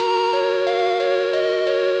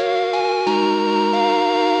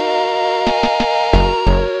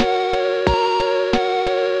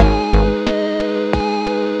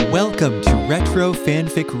Retro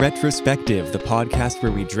Fanfic Retrospective, the podcast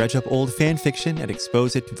where we dredge up old fanfiction and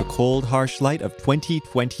expose it to the cold, harsh light of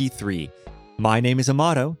 2023. My name is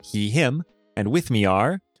Amato, he, him, and with me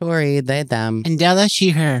are... Tori, they, them. And Della,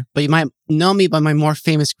 she, her. But you might know me by my more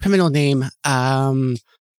famous criminal name,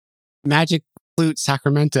 Magic Flute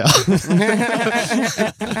Sacramento.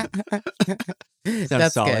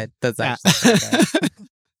 That's solid. good. That's actually good.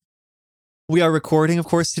 We are recording, of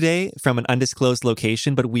course, today from an undisclosed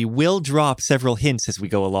location, but we will drop several hints as we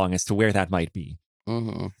go along as to where that might be.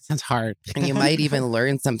 Mm-hmm. Sounds hard. And you might even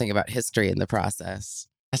learn something about history in the process.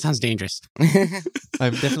 That sounds dangerous.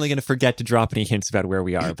 I'm definitely going to forget to drop any hints about where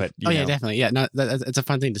we are, but you know. Yeah, definitely. Yeah, no, it's a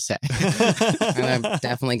fun thing to say. And I'm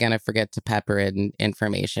definitely going to forget to pepper in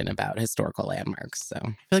information about historical landmarks. So I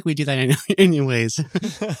feel like we do that anyways.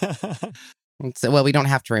 So, well, we don't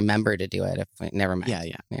have to remember to do it. Never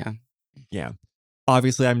mind. Yeah.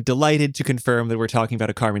 Obviously, I'm delighted to confirm that we're talking about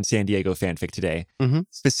a Carmen Sandiego fanfic today. Mm-hmm.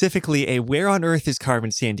 Specifically, a Where on Earth is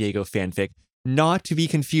Carmen Sandiego fanfic, not to be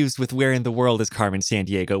confused with Where in the World is Carmen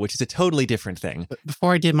Sandiego, which is a totally different thing.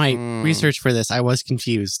 Before I did my research for this, I was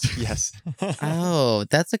confused. Yes. Oh,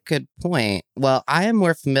 that's a good point. Well, I am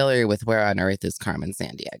more familiar with Where on Earth is Carmen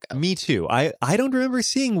Sandiego. Me too. I don't remember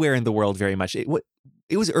seeing Where in the World very much. It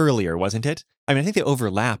was earlier, wasn't it? I mean, I think they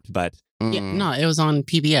overlapped, but... Yeah, no, it was on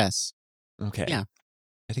PBS. Okay. Yeah.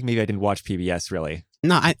 I think maybe I didn't watch PBS, really.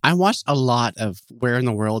 No, I watched a lot of Where in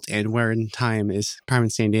the World and Where in Time is Carmen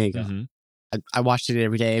Sandiego. Mm-hmm. I watched it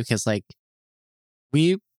every day because, like,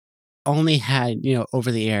 we only had,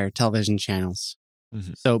 over-the-air television channels.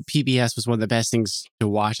 Mm-hmm. So PBS was one of the best things to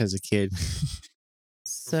watch as a kid.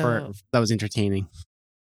 That was entertaining.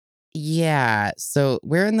 Yeah. So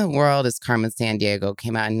Where in the World is Carmen Sandiego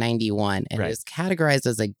came out in 91 and Right. It is categorized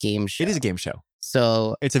as a game show. It is a game show.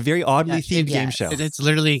 So It's a very oddly themed game show. It's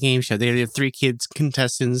literally a game show. They have 3 kids,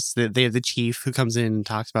 contestants. They have the chief who comes in and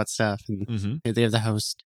talks about stuff. And Mm-hmm. they have the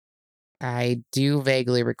host. I do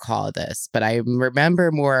vaguely recall this, but I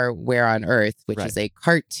remember more Where on Earth, which Right. is a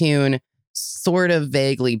cartoon sort of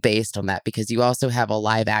vaguely based on that because you also have a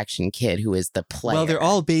live action kid who is the player. Well, they're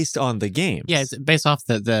all based on the games. Yeah, it's based off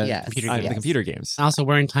the Yes. computer The game. computer games. Also,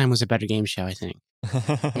 Where in Time was a better game show, I think.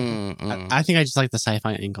 I think I just like the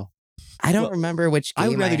sci-fi angle. I don't Well, remember which game I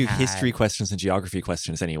would rather do had. history questions than geography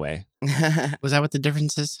questions anyway. Was that what the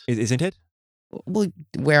difference is? Isn't it? Well,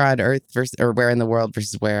 Where on Earth versus or Where in the World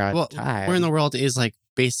versus Where on Well, Time. Where in the World is like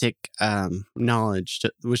basic knowledge,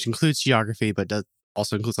 which includes geography, but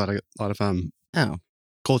also includes a lot of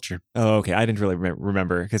culture. Oh, okay. I didn't really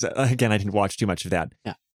remember because, again, I didn't watch too much of that.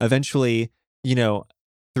 Yeah. Eventually,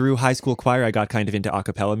 through high school choir, I got kind of into a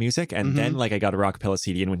cappella music. And then, I got a rock cappella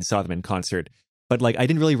CD and went and saw them in concert. But, I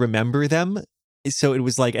didn't really remember them. So it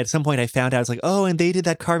was at some point I found out, I was like, oh, and they did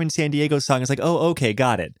that Carmen Sandiego song. I was like, oh, okay,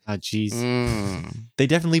 got it. Oh, jeez. They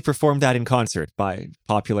definitely performed that in concert by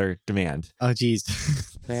popular demand. Oh, jeez.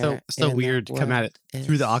 so in weird the to come at it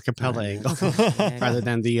through the world acapella is angle Carmen rather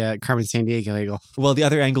than the Carmen Sandiego angle. Well, the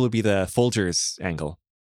other angle would be the Folgers angle.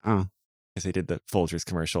 Oh. Because they did the Folgers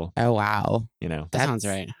commercial. Oh, wow. That sounds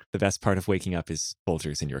right. The best part of waking up is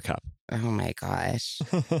Folgers in your cup. Oh, my gosh.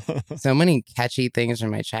 So many catchy things from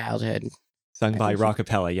my childhood. Sung by think-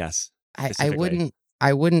 rockapella, yes. I Specifically.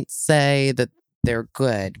 wouldn't say that they're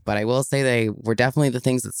good, but I will say they were definitely the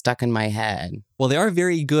things that stuck in my head. Well, they are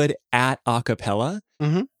very good at a cappella.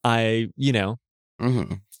 Mhm.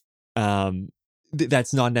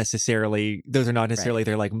 That's not necessarily, those are not necessarily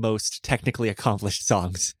their most technically accomplished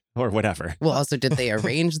songs or whatever. Well, also, did they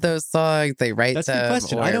arrange those songs? They write That's a them? good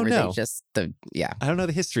question. Or I don't were know. They just I don't know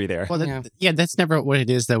the history there. Well, that's never what it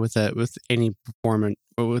is though with any performance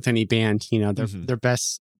or with any band. Their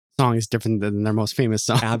best song is different than their most famous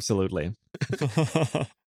song. Absolutely.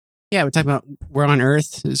 Yeah, we're talking about Where on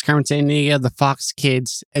Earth is Carmen Sandiego, the Fox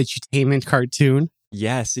Kids edutainment cartoon.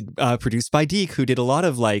 Yes, produced by Deke, who did a lot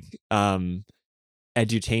of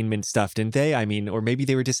edutainment stuff, didn't they? I mean, or maybe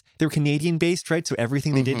they were Canadian based, right? So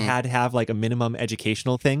everything they did had to have a minimum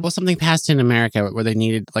educational thing. Well, something passed in America where they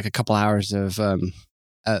needed a couple hours of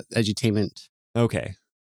edutainment Okay.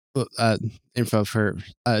 info for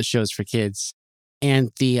shows for kids.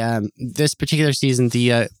 And the this particular season,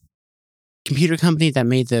 the computer company that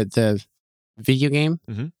made the video game,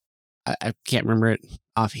 I can't remember it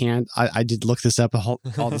offhand. I did look this up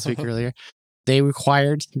all this week earlier. They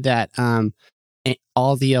required that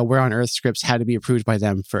all the Where on Earth scripts had to be approved by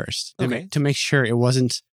them first to make sure it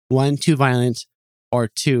wasn't 1, too violent, or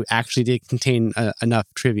 2, actually did contain enough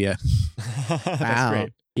trivia. That's great.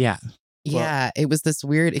 Yeah. Yeah, it was this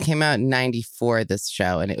weird, it came out in 94, this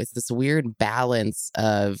show, and it was this weird balance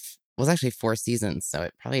of, it was actually 4 seasons, so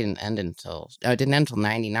it probably didn't end until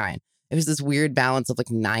 99. it was this weird balance of like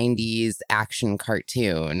 90s action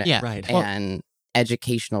cartoon Yeah. Right. and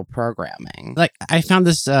educational programming. Like I found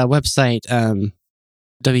this website,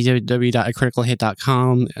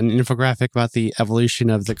 www.acriticalhit.com, an infographic about the evolution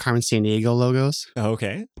of the Carmen Sandiego logos.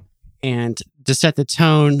 Okay. And to set the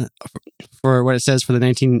tone for what it says for the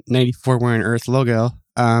 1994 Where on Earth logo,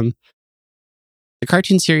 the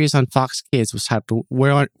cartoon series on Fox Kids was titled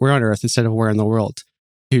Where on Earth instead of Where in the World,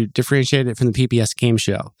 to differentiate it from the PBS game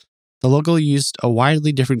show. The logo used a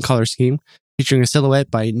widely different color scheme, featuring a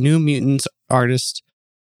silhouette by New Mutants artist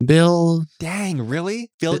Bill. Dang,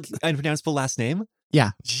 really? Bill, unpronounceable last name?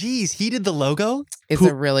 Yeah. Jeez, he did the logo? It's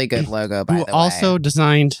a really good logo, by the way. Who also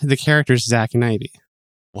designed the characters Zack and Ivy.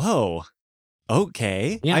 Whoa.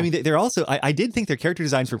 Okay. Yeah. I mean, they're also, I did think their character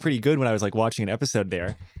designs were pretty good when I was like watching an episode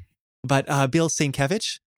there. But Bill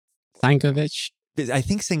Sienkiewicz? Sienkiewicz. I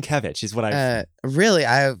think Sienkiewicz is what I... really,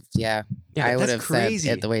 I would that's have crazy.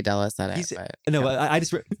 said it the way Della said it. But, No, I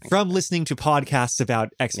just from listening to podcasts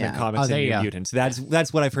about X-Men comics and New Mutants.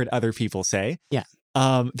 That's what I've heard other people say. Yeah.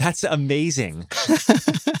 That's amazing.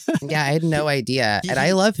 Yeah, I had no idea, and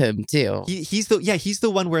I love him too. He's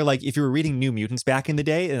the one where like if you were reading New Mutants back in the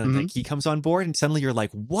day, and like he comes on board, and suddenly you're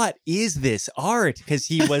like, what is this art? Because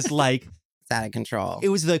he was like. It's out of control. It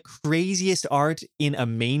was the craziest art in a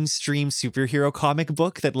mainstream superhero comic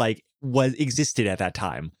book that like existed at that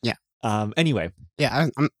time. Yeah. Anyway. Yeah.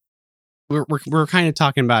 We're kind of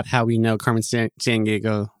talking about how we know Carmen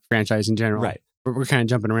Sandiego franchise in general. Right. We're kind of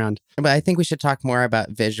jumping around. But I think we should talk more about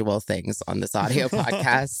visual things on this audio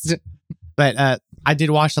podcast. But I did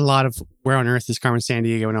watch a lot of Where on Earth is Carmen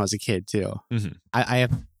Sandiego when I was a kid too. Mm-hmm. I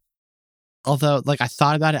have. Although, like, I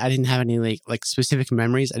thought about it, I didn't have any like specific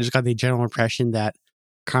memories. I just got the general impression that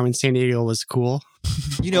Carmen Sandiego was cool.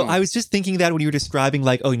 You know, I was just thinking that when you were describing,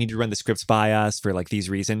 like, oh, you need to run the scripts by us for like these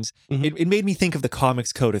reasons. Mm-hmm. It made me think of the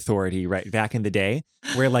Comics Code Authority, right back in the day,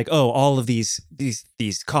 where like, oh, all of these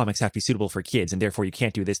comics have to be suitable for kids, and therefore you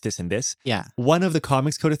can't do this, this, and this. Yeah. One of the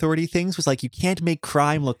Comics Code Authority things was like, you can't make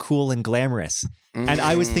crime look cool and glamorous. And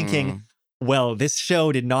I was thinking, well, this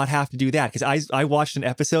show did not have to do that, because I watched an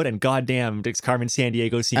episode and goddamn, does Carmen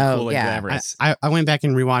Sandiego seem cool and glamorous? I went back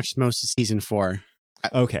and rewatched most of season 4.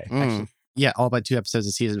 Okay. Actually, yeah, all but 2 episodes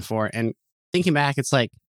of season 4. And thinking back, it's like,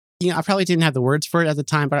 you know, I probably didn't have the words for it at the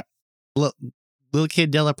time, but little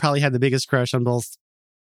kid Dilla probably had the biggest crush on both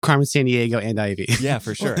Carmen Sandiego and Ivy. Yeah,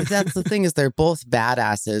 for sure. Well, that's the thing, is they're both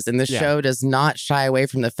badasses, and the show does not shy away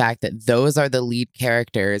from the fact that those are the lead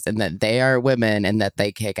characters and that they are women and that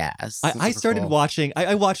they kick ass. I started watching,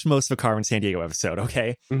 I watched most of a Carmen Sandiego episode,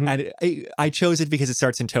 okay? Mm-hmm. And I chose it because it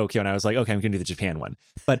starts in Tokyo, and I was like, okay, I'm going to do the Japan one.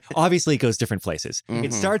 But obviously it goes different places.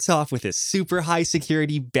 It starts off with this super high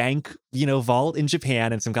security bank, you know, vault in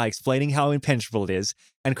Japan, and some guy explaining how impenetrable it is.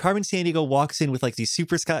 And Carmen Sandiego walks in with like these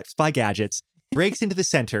super spy gadgets, breaks into the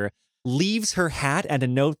center, leaves her hat and a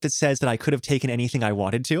note that says that I could have taken anything I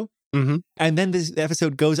wanted to. Mm-hmm. And then this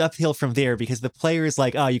episode goes uphill from there, because the player is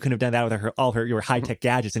like, oh, you couldn't have done that with your high-tech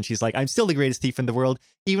gadgets. And she's like, I'm still the greatest thief in the world,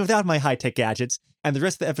 even without my high-tech gadgets. And the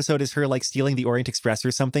rest of the episode is her like stealing the Orient Express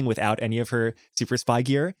or something without any of her super spy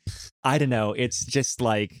gear. I don't know. It's just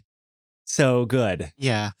like so good.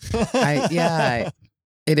 Yeah.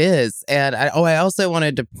 It is. And I also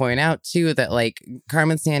wanted to point out, too, that, like,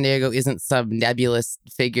 Carmen Sandiego isn't some nebulous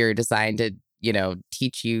figure designed to, you know,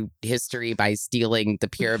 teach you history by stealing the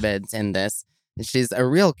pyramids in this. She's a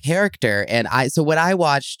real character. And so what I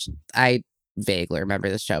watched, I vaguely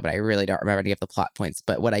remember the show, but I really don't remember any of the plot points.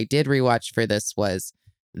 But what I did rewatch for this was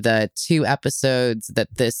the 2 episodes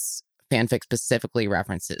that this fanfic specifically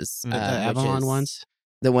references. The Avalon ones?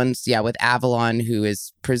 The ones, with Avalon, who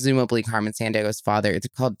is presumably Carmen Sandiego's father. It's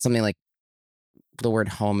called something like, the word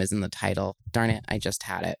home is in the title. Darn it, I just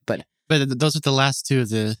had it. But those are the last 2 of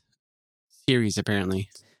the series, apparently.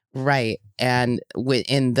 Right. And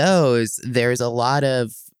in those, there's a lot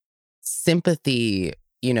of sympathy,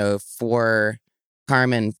 you know, for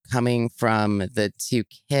Carmen coming from the 2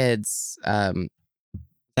 kids,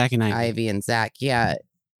 Zack and Ivy and Zack. Yeah.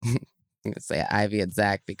 I'm going to say Ivy and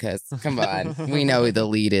Zack because, come on, we know who the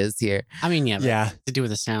lead is here. I mean, yeah. To do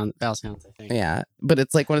with the vowel sounds, I think. Yeah. But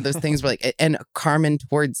it's like one of those things where, like, and Carmen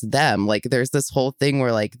towards them, like, there's this whole thing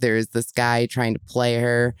where, like, there's this guy trying to play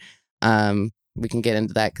her. We can get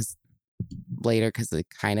into that later because it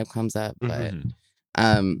kind of comes up. But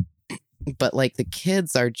like, the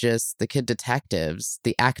kids are just the kid detectives,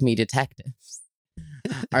 the Acme detectives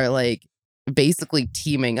are like, basically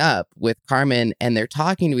teaming up with Carmen, and they're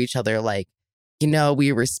talking to each other like, you know,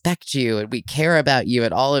 we respect you and we care about you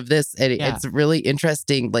and all of this. And it's really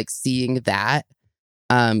interesting, like, seeing that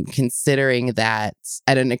considering that,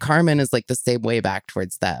 and Carmen is like the same way back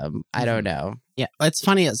towards them. I don't know. Yeah, it's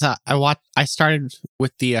funny. I started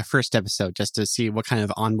with the first episode just to see what kind of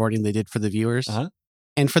onboarding they did for the viewers.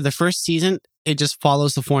 And for the first season, it just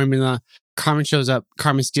follows the formula. Carmen shows up.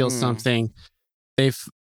 Carmen steals something. They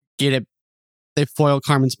foil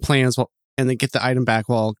Carmen's plans, and they get the item back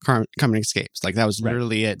while Carmen escapes. Like that was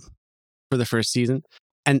literally it for the first season.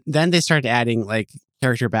 And then they started adding like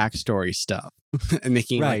character backstory stuff and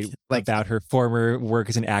making like about her former work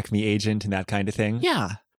as an Acme agent and that kind of thing.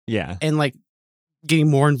 Yeah. And like getting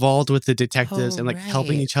more involved with the detectives and like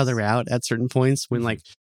helping each other out at certain points when like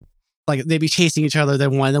they'd be chasing each other,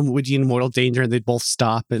 then one of them would be in mortal danger and they'd both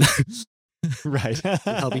stop and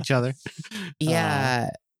help each other.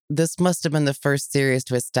 Yeah. This must have been the first series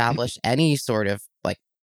to establish any sort of like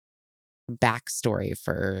backstory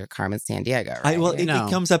for Carmen Sandiego. Right? It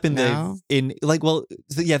comes up in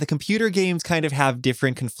the computer games kind of have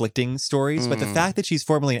different conflicting stories, but the fact that she's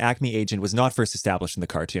formerly an Acme agent was not first established in the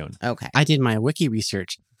cartoon. Okay. I did my wiki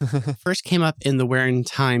research. First came up in the Where in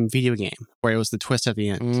Time video game, where it was the twist at the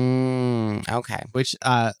end. Okay. Which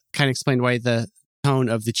kind of explained why the tone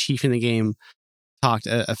of the chief in the game talked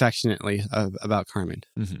affectionately about Carmen.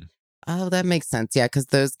 Oh, that makes sense. Yeah, because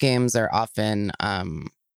those games are often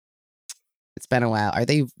it's been a while.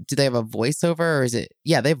 Do they have a voiceover or is it?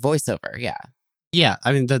 Yeah, they have voiceover. Yeah. Yeah.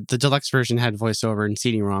 I mean, the deluxe version had voiceover and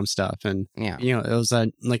CD-ROM stuff. And, it was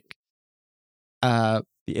like... the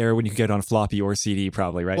era when you could get on floppy or CD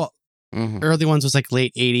probably, right? Well, early ones was like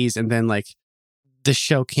late 80s. And then like the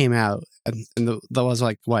show came out and that was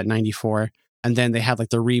like, 94? And then they had like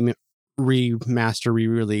the remaster,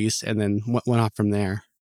 re-release and then went off from there.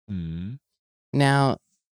 Now...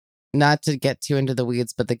 Not to get too into the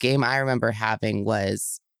weeds, but the game I remember having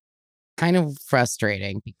was kind of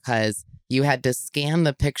frustrating because you had to scan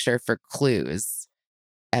the picture for clues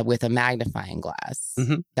with a magnifying glass.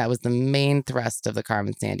 That was the main thrust of the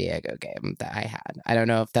Carmen Sandiego game that I had. I don't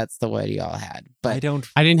know if that's the one y'all had, but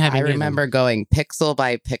I didn't have. I remember going pixel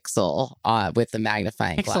by pixel with the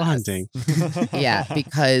magnifying glass. Pixel hunting. Yeah,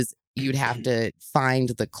 because you'd have to find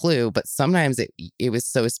the clue, but sometimes it was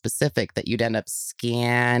so specific that you'd end up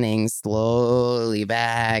scanning slowly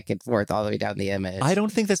back and forth all the way down the image. I don't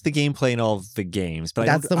think that's the gameplay in all of the games, but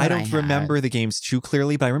I don't remember the games too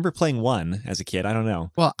clearly, but I remember playing one as a kid. I don't know.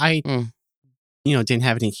 Well, I didn't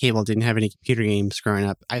have any cable, didn't have any computer games growing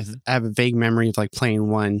up. I have a vague memory of like playing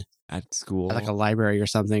one at school, at like a library or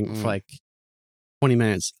something for like 20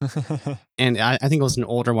 minutes. And I think it was an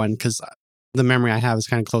older one because the memory I have is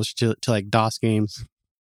kind of closer to like DOS games.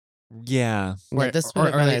 Yeah. This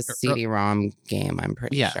would have been a CD-ROM game, I'm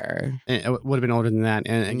pretty sure. And it would have been older than that.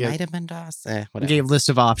 And it might have been DOS. Gave a list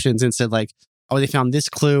of options and said like, they found this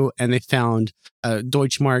clue and they found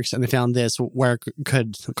Deutschmarks and they found this. Where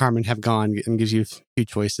could Carmen have gone? And gives you a few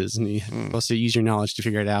choices and you're supposed to use your knowledge to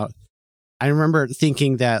figure it out. I remember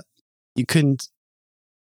thinking that you couldn't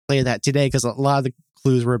play that today because a lot of the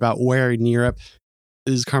clues were about where in Europe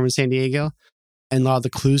is Carmen Sandiego, and a lot of the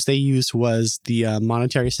clues they used was the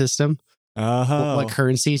monetary system, what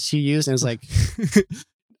currency she used, and it's like,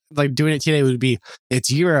 like doing it today would be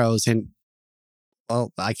it's euros, and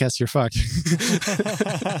well, I guess you're fucked.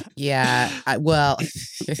 Yeah, well,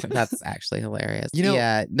 that's actually hilarious.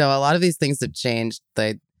 A lot of these things have changed.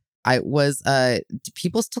 Do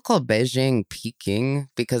people still call Beijing Peking?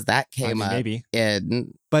 Because that came up maybe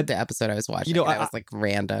in the episode I was watching. I was like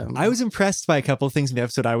random. I was impressed by a couple of things in the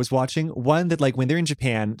episode I was watching. One, that like when they're in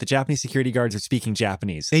Japan, the Japanese security guards are speaking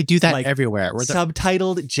Japanese. They do that everywhere.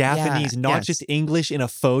 Subtitled Japanese, not just English in a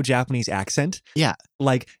faux Japanese accent. Yeah.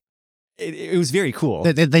 Like it was very cool.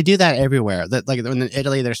 They do that everywhere. That like in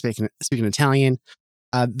Italy, they're speaking Italian.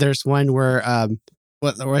 There's one where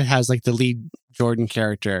it has like the lead Jordan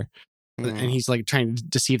character, and he's like trying to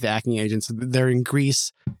deceive the Acme agents. They're in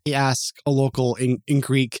Greece. He asks a local in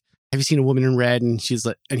Greek, "Have you seen a woman in red?" And he's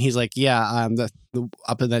like, "Yeah, the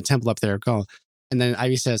up in that temple up there, go." And then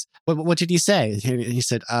Ivy says, "What did he say?" And he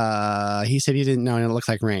said, he didn't know, and it looked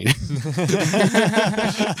like rain."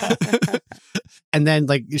 And then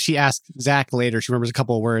like she asked Zach later, she remembers a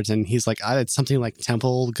couple of words, and he's like, "It's something like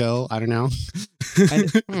temple go." I don't know.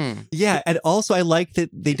 Yeah, and also I like that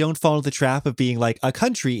they don't fall into the trap of being like a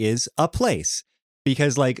country is a place,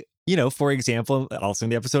 because like, for example, also in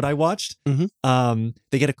the episode I watched,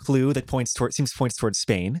 they get a clue that points towards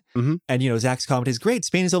Spain, and Zach's comment is, "Great,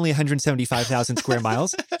 Spain is only 175,000 square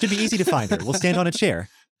miles. Should be easy to find her. We'll stand on a chair."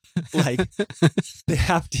 Like they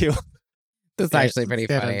have to. That's actually pretty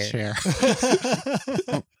funny.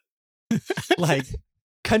 Like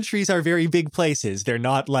countries are very big places. They're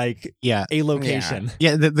not like Yeah. a location.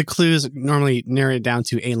 Yeah, the clues normally narrow it down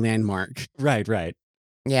to a landmark. Right.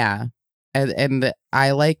 Yeah. And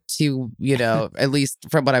I like to, at least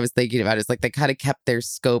from what I was thinking about, is like they kind of kept their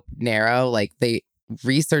scope narrow. Like they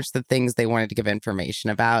researched the things they wanted to give information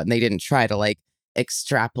about, and they didn't try to like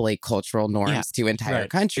extrapolate cultural norms to entire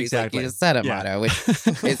countries, exactly. like you just said, Amato, which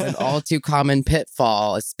is an all too common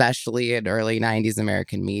pitfall, especially in early 90s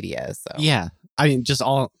American media. So Yeah. I mean, just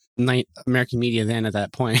all American media then at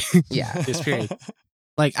that point. Yeah. This period.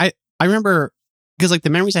 Like, I remember, because like the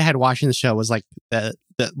memories I had watching the show was like,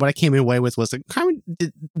 what I came away with was like, Carmen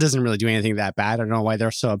doesn't really do anything that bad. I don't know why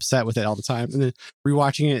they're so upset with it all the time. And then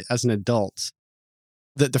rewatching it as an adult,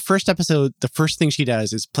 the first episode, the first thing she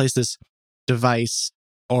does is place this device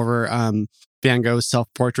over Van Gogh's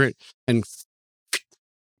self-portrait and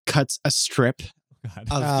cuts a strip of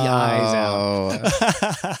the eyes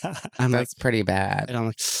out. I'm That's pretty bad. And I'm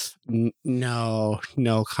like, no,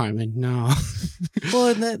 Carmen, no. Well,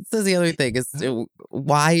 and that's the other thing is,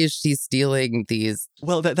 why is she stealing these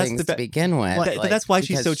things to begin with? Well, that's why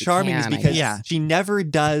she's so charming, is because she never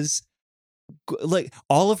does, like,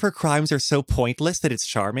 all of her crimes are so pointless that it's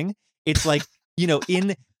charming. It's like,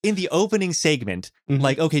 in the opening segment,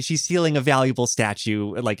 like, okay, she's stealing a valuable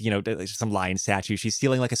statue, like, some lion statue. She's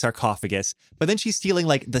stealing like a sarcophagus, but then she's stealing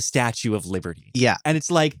like the Statue of Liberty. Yeah. And it's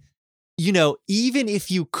like, even if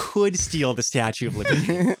you could steal the Statue of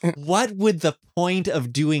Liberty, what would the point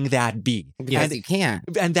of doing that be? Because you can't.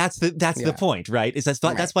 And that's the point, right?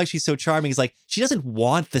 That's why she's so charming. Is like, she doesn't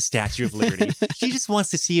want the Statue of Liberty. She just wants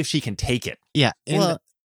to see if she can take it. Yeah. Well,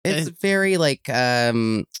 it's very like,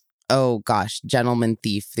 oh gosh, Gentleman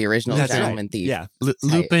Thief, the original Gentleman Thief. Yeah.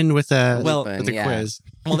 Lupin with a Lupin, quiz.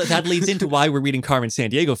 Well, that leads into why we're reading Carmen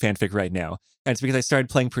Sandiego fanfic right now. And it's because I started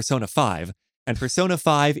playing Persona 5. And Persona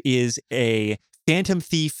 5 is a Phantom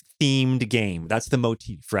Thief themed game. That's the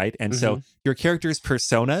motif, right? And so your character's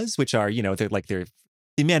personas, which are, they're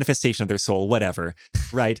the manifestation of their soul, whatever,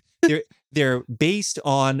 right? They're based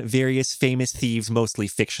on various famous thieves, mostly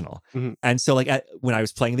fictional. And so like when I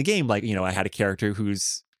was playing the game, like, I had a character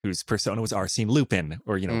whose persona was Arsene Lupin,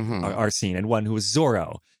 or, Arsene, and one who was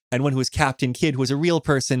Zorro, and one who was Captain Kidd, who was a real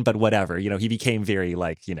person, but whatever, he became very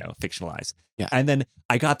like, fictionalized. Yeah. And then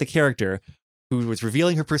I got the character who was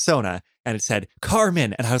revealing her persona, and it said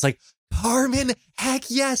Carmen. And I was like, Carmen? Heck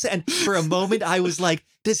yes. And for a moment I was like,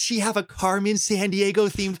 does she have a Carmen Sandiego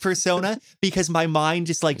themed persona? Because my mind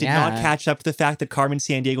just like did not catch up to the fact that Carmen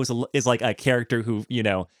Sandiego is like a character who,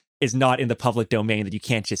 is not in the public domain that you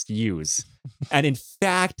can't just use. And in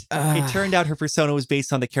fact, it turned out her persona was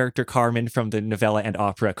based on the character Carmen from the novella and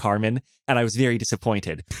opera Carmen. And I was very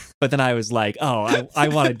disappointed. But then I was like, oh, I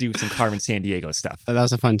want to do some Carmen Sandiego stuff. That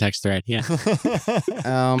was a fun text thread. Yeah.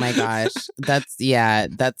 Oh my gosh. That's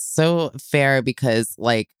so fair, because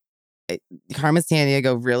like Carmen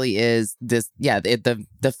Sandiego really is this,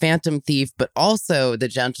 the Phantom Thief, but also the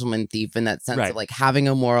Gentleman Thief, in that sense of like having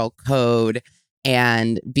a moral code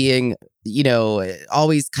and being,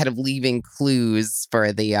 always kind of leaving clues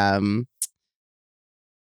for the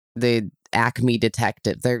Acme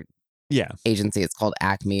detective. Their agency, it's called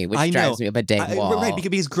Acme, which drives me up a dang wall. Right,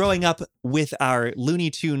 because growing up with our Looney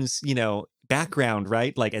Tunes, background,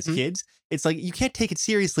 right? Like as kids, it's like you can't take it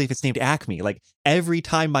seriously if it's named Acme. Like every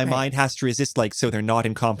time my mind has to resist, like, so they're not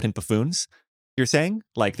incompetent buffoons. You're saying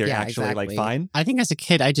like they're actually like fine. I think as a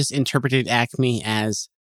kid, I just interpreted Acme as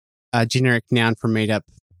a generic noun for made up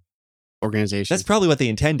organization. That's probably what they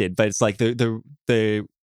intended, but it's like the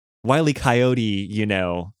Wile E.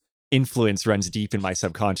 Coyote, influence runs deep in my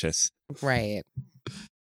subconscious. Right.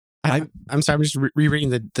 I'm sorry, I'm just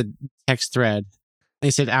rereading the text thread. They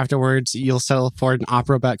said afterwards, you'll settle for an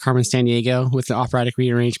opera about Carmen Sandiego with an operatic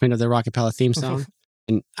rearrangement of the Rockapella theme song.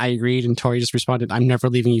 And I agreed, and Tori just responded, I'm never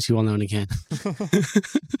leaving you two alone again.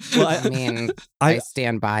 Well, I mean, I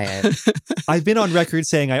stand by it. I've been on record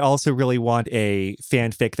saying I also really want a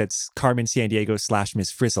fanfic that's Carmen Sandiego /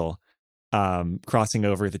 Miss Frizzle, crossing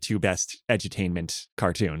over the two best edutainment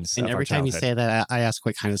cartoons. And every time you say that, I ask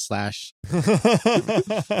what kind of slash.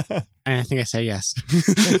 And I think I say yes.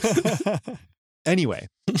 Anyway.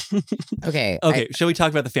 Okay. Shall we talk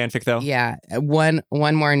about the fanfic, though? Yeah. One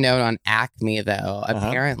more note on Acme, though.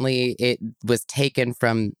 Apparently, it was taken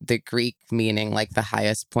from the Greek meaning like the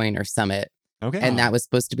highest point or summit. Okay. And that was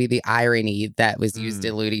supposed to be the irony that was used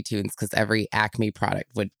in Looney Tunes, because every Acme product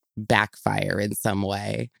would backfire in some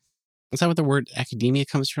way. Is that what the word academia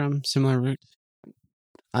comes from? Similar root?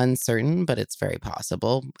 Uncertain, but it's very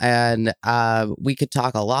possible. And we could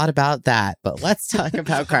talk a lot about that, but let's talk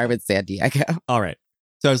about Carmen Sandiego. All right.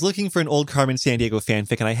 So I was looking for an old Carmen Sandiego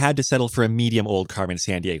fanfic, and I had to settle for a medium old Carmen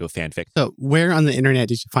Sandiego fanfic. So where on the internet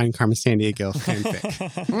did you find Carmen Sandiego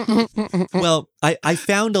fanfic? Well, I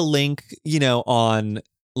found a link, on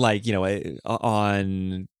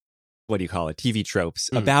on what do you call it, TV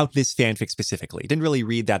tropes about this fanfic specifically. Didn't really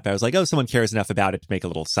read that, but I was like, oh, someone cares enough about it to make a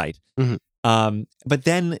little site. But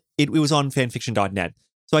then it was on fanfiction.net.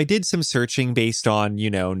 So I did some searching based on,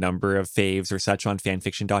 number of faves or such on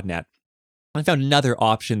fanfiction.net. I found another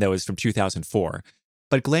option that was from 2004.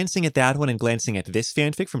 But glancing at that one and glancing at this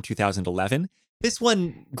fanfic from 2011, this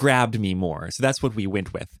one grabbed me more. So that's what we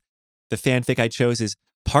went with. The fanfic I chose is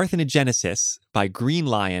Parthenogenesis by Green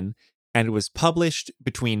Lion, and it was published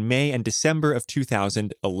between May and December of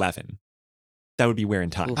 2011. That would be Where in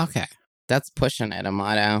Time. Okay. That's pushing it,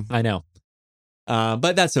 Amato. I know.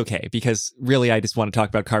 But that's okay, because really I just want to talk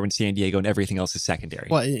about Carmen Sandiego and everything else is secondary.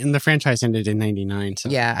 Well, and the franchise ended in 99. So.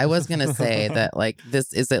 Yeah, I was going to say that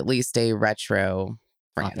this is at least a retro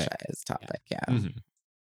franchise topic. Yeah. Mm-hmm.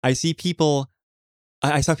 I saw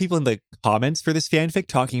people in the comments for this fanfic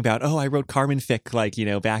talking about, I wrote Carmen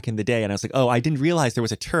fic, back in the day. And I was like, I didn't realize there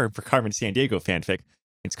was a term for Carmen Sandiego fanfic.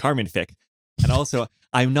 It's Carmen fic. And also,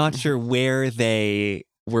 I'm not sure where they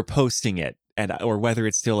were posting it or whether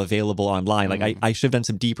it's still available online. Like, I should have done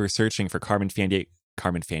some deeper searching for Carmen Sandiego.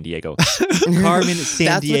 Carmen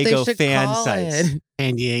Sandiego fan sites.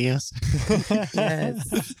 Sandiegos.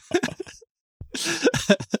 Yes.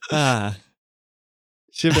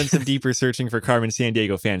 Should have done some deeper searching for Carmen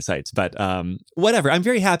Sandiego fan sites, but whatever. I'm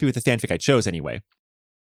very happy with the fanfic I chose anyway.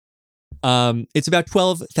 It's about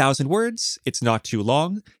 12,000 words. It's not too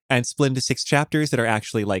long, and split into 6 chapters that are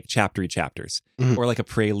actually like chaptery chapters, or like a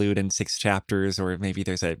prelude and 6 chapters, or maybe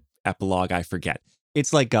there's a epilogue. I forget.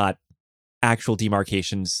 It's like got actual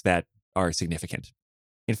demarcations that are significant.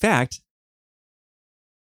 In fact,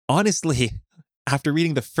 honestly, after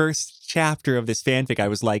reading the first chapter of this fanfic, I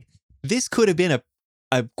was like, this could have been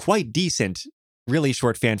a quite decent, really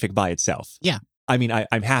short fanfic by itself. Yeah. I mean,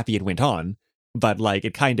 I'm happy it went on, but like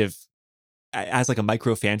it kind of, as like a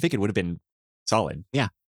micro fanfic, it would have been solid. Yeah.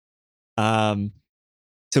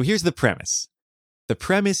 So here's the premise. The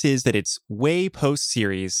premise is that it's way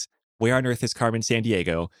post-series, Where on Earth is Carmen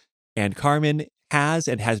Sandiego? And Carmen has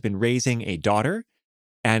been raising a daughter,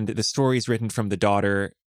 and the story is written from the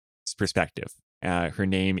daughter's perspective. Her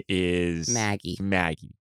name is Maggie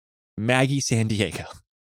Sandiego.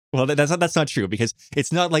 Well, that's not true, because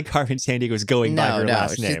it's not like Carmen Sandiego is going by her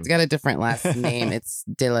last name. She's got a different last name. It's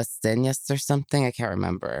De Las Señas or something. I can't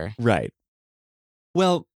remember. Right.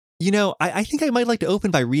 Well, I think I might like to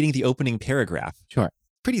open by reading the opening paragraph. Sure.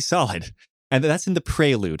 Pretty solid. And that's in the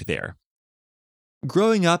prelude there.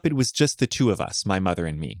 Growing up, it was just the two of us, my mother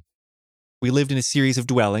and me. We lived in a series of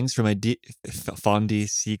dwellings from a fondue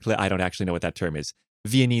cycle, I don't actually know what that term is,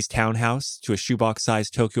 Viennese townhouse to a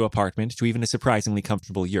shoebox-sized Tokyo apartment to even a surprisingly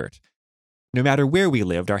comfortable yurt. No matter where we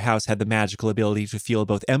lived, our house had the magical ability to feel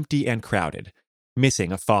both empty and crowded,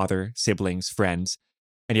 missing a father, siblings, friends,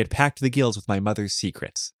 and yet packed the gills with my mother's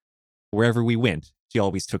secrets. Wherever we went, she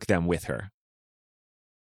always took them with her.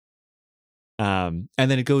 And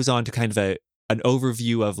then it goes on to kind of an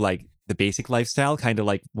overview of like the basic lifestyle, kind of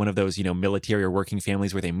like one of those, military or working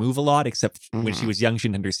families where they move a lot, except when she was young, she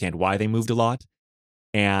didn't understand why they moved a lot.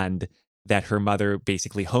 And that her mother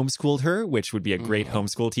basically homeschooled her, which would be a great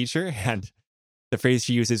homeschool teacher. And the phrase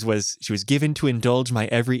she uses was, she was given to indulge my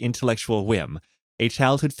every intellectual whim. A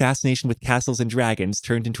childhood fascination with castles and dragons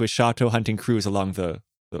turned into a chateau hunting cruise along the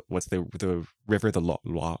river, the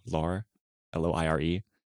Loire, L-O-I-R-E.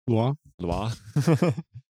 Loire.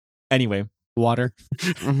 Anyway. Water.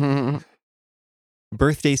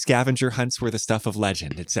 Birthday scavenger hunts were the stuff of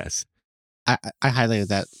legend, it says. I highlighted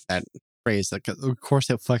that phrase. Like, of course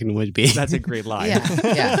it fucking would be. That's a great line.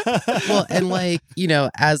 Yeah. Well, and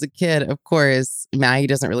as a kid, of course, Maggie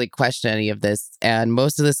doesn't really question any of this. And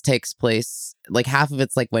most of this takes place, like half of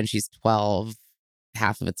it's like when she's 12,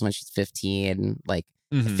 half of it's when she's 15. Like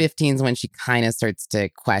 15 is when she kind of starts to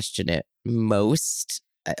question it most.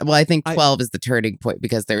 Well, I think 12 is the turning point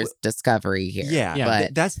because there's discovery here. Yeah.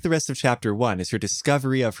 But that's the rest of chapter 1 is her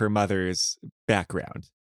discovery of her mother's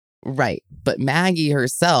background. Right. But Maggie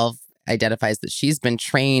herself identifies that she's been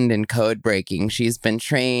trained in code breaking. She's been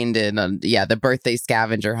trained in, the birthday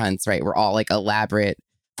scavenger hunts, right? Were all like elaborate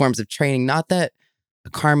forms of training. Not that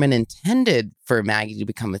Carmen intended for Maggie to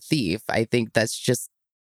become a thief. I think that's just,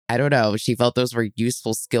 I don't know. She felt those were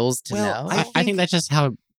useful skills to know. I think that's just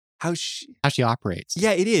how she operates.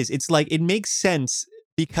 Yeah, it is. It's like, it makes sense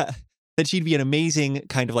because that she'd be an amazing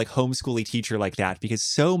kind of like homeschooly teacher like that, because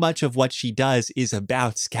so much of what she does is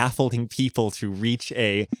about scaffolding people to reach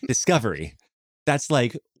a discovery. that's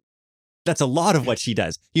a lot of what she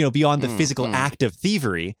does. Beyond the physical act of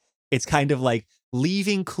thievery, it's kind of like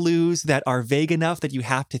leaving clues that are vague enough that you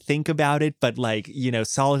have to think about it, but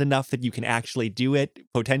solid enough that you can actually do it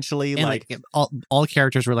potentially. And all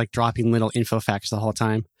characters were like dropping little info facts the whole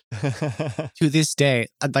time. To this day,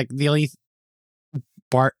 like the only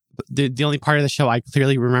part of the show I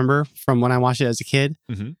clearly remember from when I watched it as a kid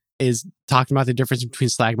is talking about the difference between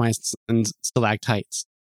stalagmites and stalactites,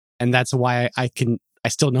 and that's why I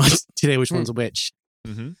still know today which one's which.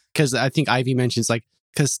 Because I think Ivy mentions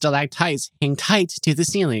because stalactites hang tight to the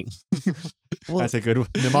ceiling. Well, that's a good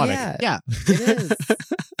mnemonic. Yeah, it is.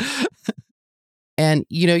 And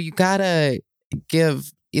you gotta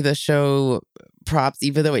give the show props,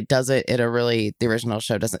 even though it does it in the original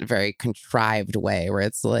show doesn't very contrived way, where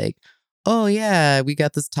it's like, oh yeah, we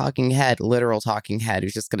got this literal talking head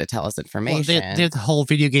who's just going to tell us information. Well, they have the whole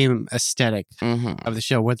video game aesthetic of the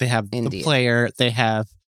show, where they have the player, they have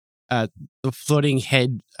the floating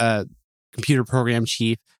head computer program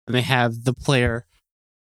chief, and they have the player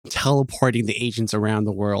teleporting the agents around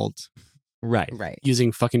the world. Right.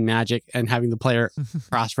 Using fucking magic and having the player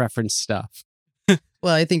cross-reference stuff.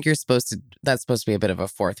 Well, I think that's supposed to be a bit of a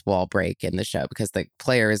fourth wall break in the show, because the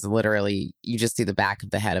player is literally, you just see the back of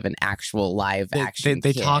the head of an actual live action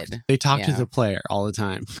they kid. talk to the player all the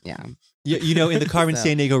time. Yeah. In the Carmen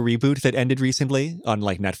Sandiego reboot that ended recently on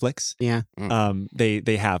Netflix. Yeah.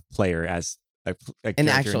 They have player as an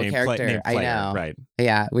actual character. Named Player, I know. Right.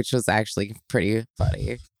 Yeah, which was actually pretty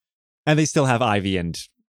funny. And they still have Ivy and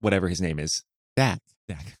whatever his name is. Zach.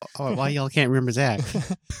 Oh, why y'all can't remember Zach?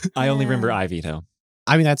 I only remember Ivy though.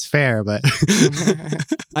 I mean, that's fair, but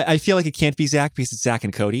I feel like it can't be Zach because it's Zach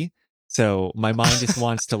and Cody. So my mind just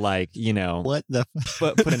wants to what the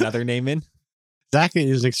put another name in. Zach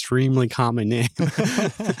is an extremely common name.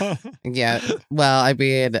 Yeah. Well, I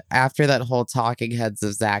mean, after that whole Talking Heads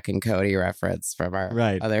of Zach and Cody reference from our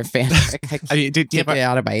other fanfic, I mean, do you have it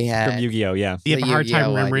out of my head. From Yu-Gi-Oh, yeah. Do you have a hard time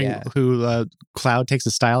remembering who Cloud takes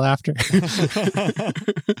a style after?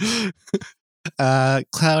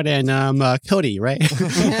 Cloud and Cody, right?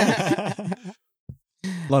 A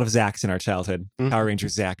lot of Zachs in our childhood. Power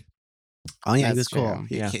Rangers Zach. Oh yeah, that's cool.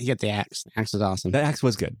 Yeah, you get the axe. The axe is awesome. The axe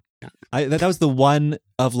was good. Yeah. That was the one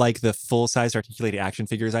of the full-size articulated action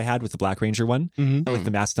figures I had with the Black Ranger one. I like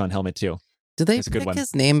the Mastodon helmet too. Did they pick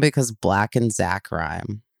his name because Black and Zach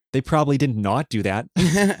rhyme? They probably did not do that.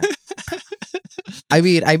 I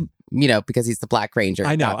mean, because he's the Black Ranger.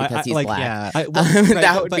 I know. Not because he's black. Yeah.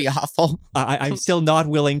 That would be awful. I'm still not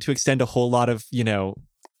willing to extend a whole lot of,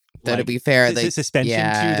 Though to be fair, the suspension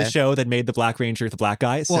to the show that made the Black Ranger the black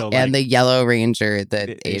guy. And the Yellow Ranger,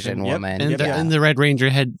 the Asian woman. And the Red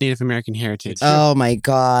Ranger had Native American heritage. Oh my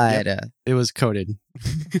God. Yep. It was coded.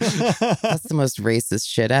 That's the most racist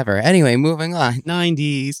shit ever. Anyway, moving on.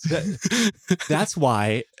 90s. That's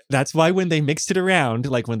why when they mixed it around,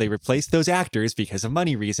 when they replaced those actors because of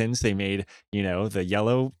money reasons, they made, the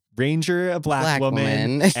Yellow Ranger a black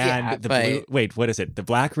woman. And what is it? The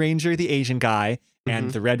Black Ranger, the Asian guy,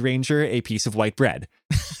 and the Red Ranger, a piece of white bread.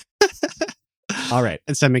 All right.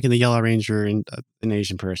 Instead of making the Yellow Ranger an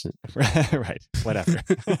Asian person. Right. Whatever.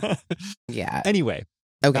 Yeah. Anyway.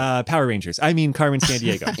 Okay. Power Rangers. I mean, Carmen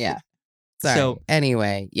Sandiego. Yeah. Sorry. So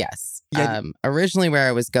anyway, yes. Yeah. Originally where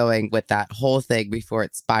I was going with that whole thing before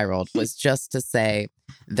it spiraled was just to say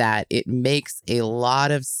that it makes a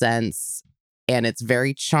lot of sense, and it's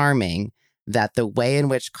very charming that the way in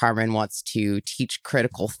which Carmen wants to teach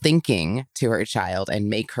critical thinking to her child and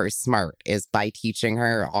make her smart is by teaching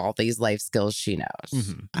her all these life skills she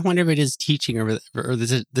knows. I wonder if it is teaching or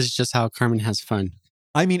this is just how Carmen has fun.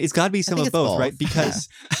 I mean, it's got to be some of both, right? Because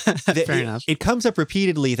fair enough. It comes up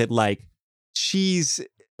repeatedly that she's,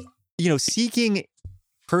 seeking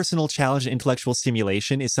personal challenge and intellectual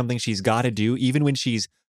stimulation is something she's got to do, even when she's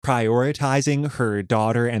prioritizing her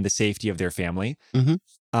daughter and the safety of their family.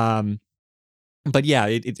 But yeah,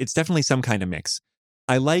 it's definitely some kind of mix.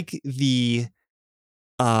 I like the,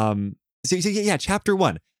 chapter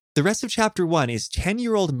 1. The rest of chapter 1 is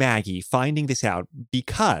 10-year-old Maggie finding this out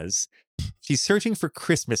because she's searching for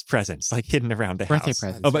Christmas presents, hidden around the house.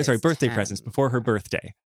 Birthday presents before her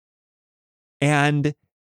birthday. And,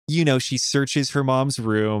 she searches her mom's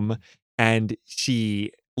room and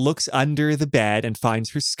she looks under the bed and finds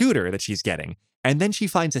her scooter that she's getting. And then she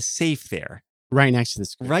finds a safe there. Right next to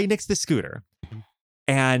the scooter.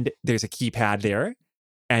 And there's a keypad there.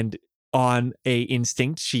 And on a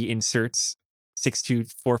instinct, she inserts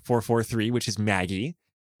 624443, which is Maggie,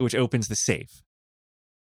 which opens the safe.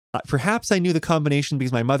 Perhaps I knew the combination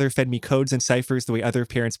because my mother fed me codes and ciphers the way other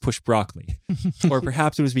parents push broccoli. Or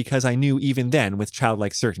perhaps it was because I knew even then with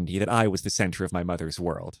childlike certainty that I was the center of my mother's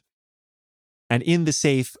world. And in the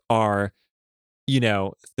safe are,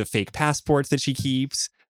 the fake passports that she keeps,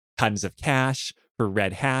 tons of cash, her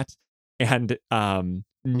red hat, and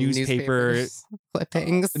newspaper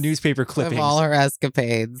clippings of all her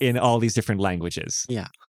escapades in all these different languages. Yeah.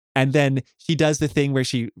 And then she does the thing where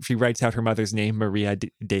she writes out her mother's name, Maria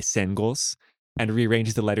de Sengos, and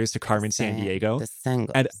rearranges the letters to Carmen Sandiego.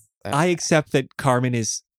 And I accept that Carmen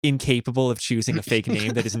is incapable of choosing a fake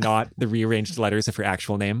name that is not the rearranged letters of her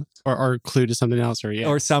actual name. Or clue to something else,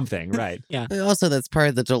 or something, right? Yeah. Also, that's part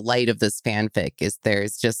of the delight of this fanfic is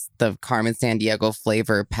there's just the Carmen Sandiego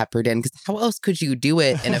flavor peppered in. Because how else could you do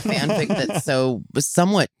it in a fanfic that's so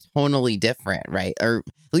somewhat tonally different, right? Or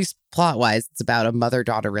at least plot-wise, it's about a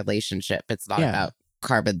mother-daughter relationship. It's not about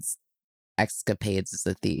Carmen's escapades as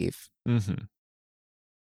a thief. Mm-hmm.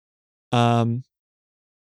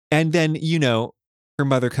 And then, her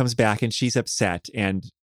mother comes back and she's upset, and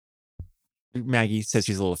Maggie says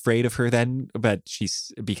she's a little afraid of her then, but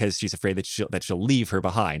because she's afraid that she'll leave her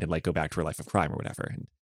behind and like go back to her life of crime or whatever. And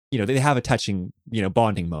they have a touching,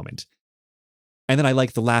 bonding moment. And then I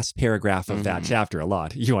like the last paragraph of that chapter a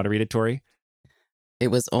lot. You want to read it, Tori? It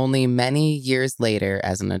was only many years later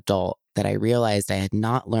as an adult that I realized I had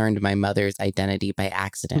not learned my mother's identity by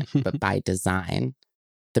accident, but by design.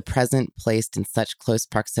 The present placed in such close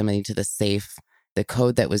proximity to the safe, the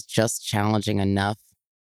code that was just challenging enough,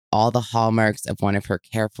 all the hallmarks of one of her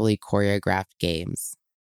carefully choreographed games.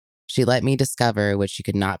 She let me discover what she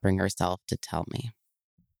could not bring herself to tell me.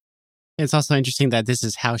 It's also interesting that this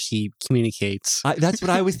is how she communicates. That's what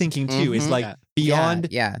I was thinking too, is like beyond...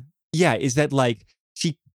 Yeah, is that like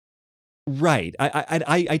she... Right.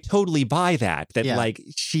 I totally buy that like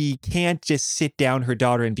she can't just sit down her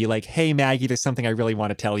daughter and be like, hey, Maggie, there's something I really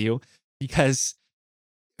want to tell you, because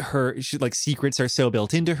she secrets are so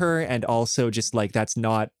built into her, and also just like that's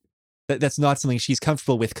not something she's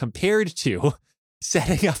comfortable with compared to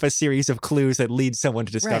setting up a series of clues that lead someone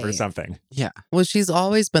to discover something. Yeah. Well, she's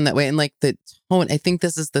always been that way. And like the tone, I think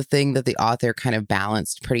this is the thing that the author kind of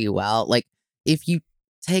balanced pretty well. Like if you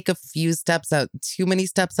take a few steps out, too many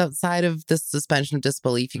steps outside of the suspension of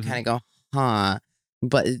disbelief, you kind of go, huh.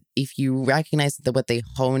 But if you recognize that what they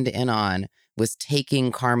honed in on was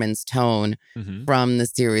taking Carmen's tone from the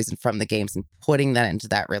series and from the games and putting that into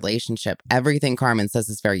that relationship, everything Carmen says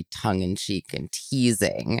is very tongue-in-cheek and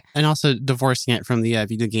teasing. And also divorcing it from the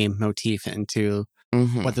video game motif into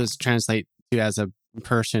what those translate to as a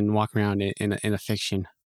person walking around in a fiction.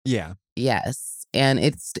 Yeah. Yes. And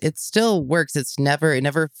it still works. It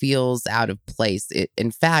never feels out of place.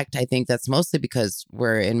 In fact, I think that's mostly because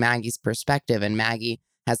we're in Maggie's perspective, and Maggie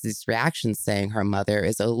has these reactions saying her mother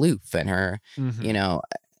is aloof and her,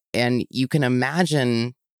 and you can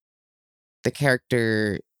imagine the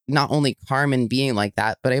character, not only Carmen being like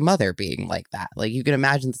that, but a mother being like that. Like you can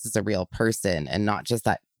imagine this is a real person and not just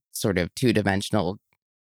that sort of two-dimensional.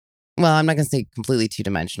 Well, I'm not going to say completely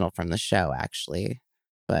two-dimensional from the show, actually,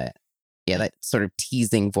 but yeah, that sort of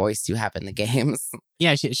teasing voice you have in the games.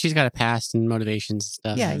 Yeah, she's got a past and motivations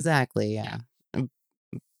and stuff. Yeah, exactly. Yeah.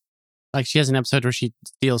 Like she has an episode where she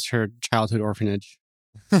steals her childhood orphanage.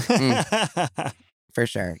 For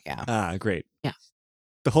sure, yeah. Ah, great. Yeah.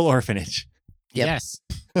 The whole orphanage. Yep. Yes.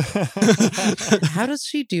 How does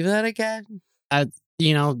she do that again? The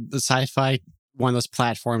sci-fi, one of those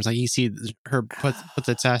platforms, like you see her put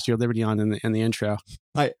the Statue of Liberty on in the intro.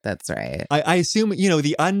 That's right. I assume,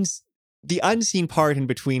 the unseen part in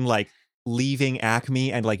between like leaving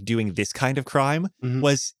Acme and like doing this kind of crime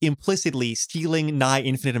was implicitly stealing nigh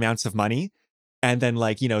infinite amounts of money, and then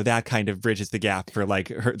like that kind of bridges the gap for like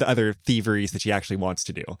the other thieveries that she actually wants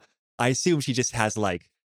to do. I assume she just has like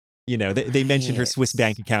they mentioned her Swiss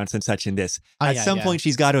bank accounts and such in this. At some point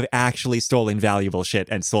she's got to have actually stolen valuable shit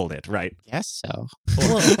and sold it, right? Yes, so.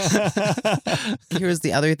 Here's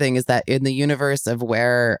the other thing, is that in the universe of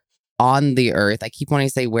Where on the Earth, I keep wanting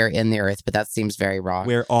to say Where in the Earth, but that seems very wrong.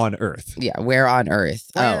 Where on Earth? Yeah, Where on Earth.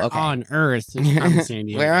 Where on Earth is Carmen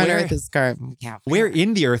Sandiego. Where on Earth is Carmen? Yeah, Where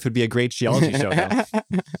in the Earth would be a great geology show, though.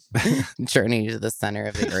 Journey to the Center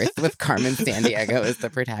of the Earth with Carmen Sandiego as the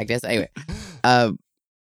protagonist. Anyway,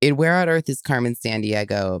 in Where on Earth is Carmen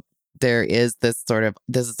Sandiego, there is this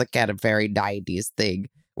is like at a very 90s thing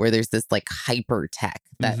where there's this like hyper tech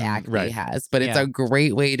that Acme has, but it's a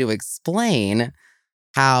great way to explain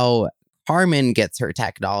how Carmen gets her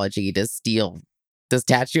technology to steal the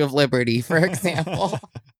Statue of Liberty, for example.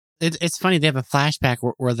 It's funny, they have a flashback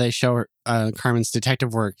where they show Carmen's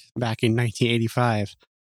detective work back in 1985,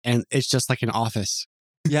 and it's just like an office.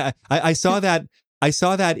 Yeah, I saw that. I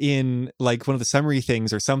saw that in like one of the summary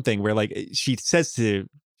things or something where like she says to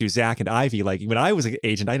Zach and Ivy, like when I was an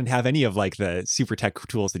agent, I didn't have any of like the super tech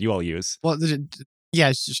tools that you all use. Well,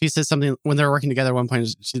 yeah, she says something when they were working together at one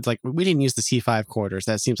point. She's like, we didn't use the C5 quarters.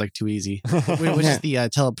 That seems like too easy. Which is the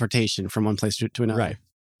teleportation from one place to another. Right.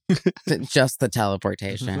 Just the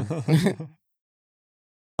teleportation.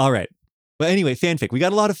 All right. Well, anyway, fanfic. We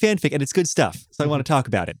got a lot of fanfic and it's good stuff. So I want to talk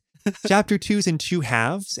about it. Chapter 2's in 2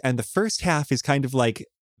 halves. And the first half is kind of like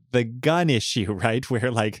the gun issue, right? Where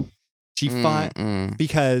like she finds,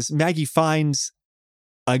 because Maggie finds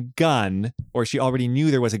a gun, or she already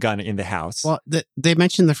knew there was a gun in the house. Well, they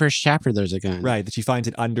mentioned the first chapter there's a gun. Right, that she finds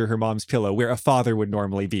it under her mom's pillow where a father would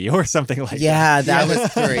normally be or something like that. Yeah, that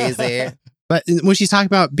was crazy. But when she's talking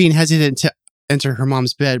about being hesitant to enter her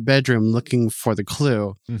mom's bedroom looking for the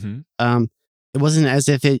clue, it wasn't as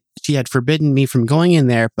if she had forbidden me from going in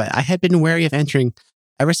there, but I had been wary of entering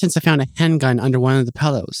ever since I found a handgun under one of the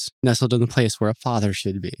pillows, nestled in the place where a father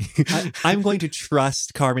should be. I'm going to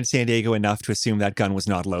trust Carmen Sandiego enough to assume that gun was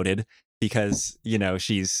not loaded because, you know,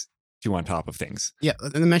 she's too on top of things. Yeah,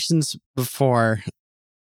 and the mentions before,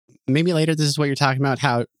 maybe later this is what you're talking about,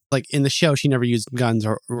 how like in the show she never used guns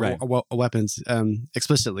or weapons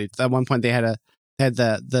explicitly. At one point they had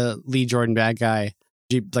the Lee Jordan bad guy,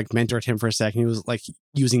 she like mentored him for a second. He was like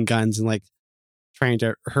using guns and like trying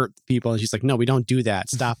to hurt people, and she's like, no, we don't do that,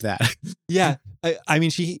 stop that. Yeah, I mean,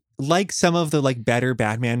 she, like some of the like better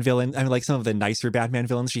Batman villains, I mean like some of the nicer Batman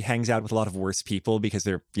villains, she hangs out with a lot of worse people because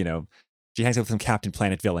they're, you know, she hangs out with some Captain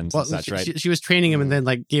Planet villains and such, right? She was training him and then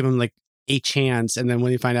like gave him like a chance, and then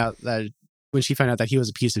when she found out that he was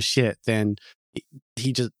a piece of shit, then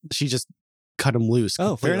she just cut him loose.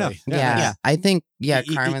 Oh, completely. fair enough. Yeah. I think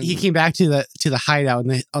Carmen. He came back to the hideout,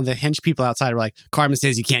 and the hench people outside were like, Carmen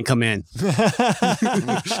says you can't come in.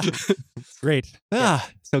 Great.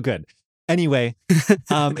 So good. Anyway,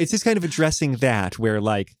 it's just kind of addressing that where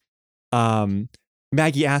like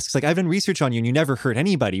Maggie asks, like, I've done research on you and you never hurt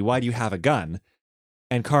anybody. Why do you have a gun?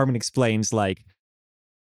 And Carmen explains, like,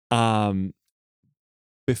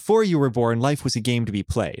 before you were born, life was a game to be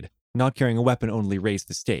played. Not carrying a weapon only raised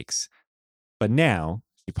the stakes. But now,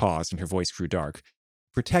 she paused and her voice grew dark,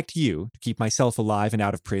 protect you, to keep myself alive and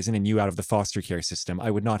out of prison and you out of the foster care system,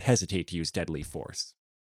 I would not hesitate to use deadly force.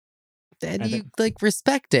 And you like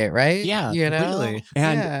respect it, right? Yeah, you know? completely.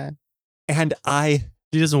 And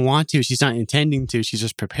she doesn't want to, she's not intending to, she's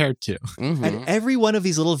just prepared to. And every one of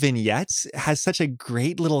these little vignettes has such a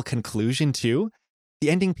great little conclusion too.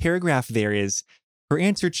 The ending paragraph there is, her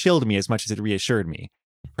answer chilled me as much as it reassured me.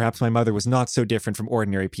 Perhaps my mother was not so different from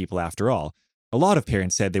ordinary people after all. A lot of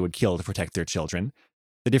parents said they would kill to protect their children.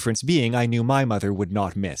 The difference being, I knew my mother would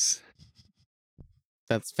not miss.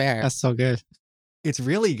 That's fair. That's so good. It's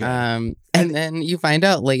really good. And then you find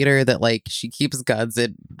out later that like she keeps guns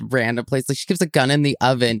at random places. Like she keeps a gun in the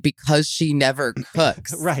oven because she never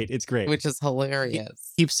cooks. Right, it's great. Which is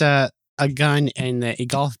hilarious. Keeps a gun in a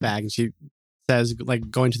golf bag, and she says like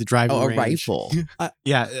going to the driving range. A rifle.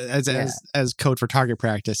 As code for target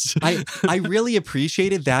practice. I really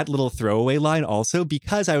appreciated that little throwaway line also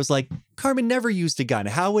because I was like, Carmen never used a gun.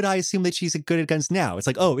 How would I assume that she's good at guns now? It's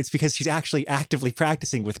like, oh, it's because she's actually actively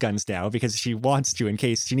practicing with guns now because she wants to in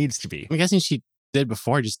case she needs to be. I'm guessing she did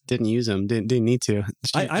before, just didn't use them, didn't need to.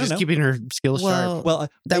 I don't know. Keeping her skills sharp. Well,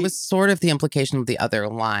 that was sort of the implication of the other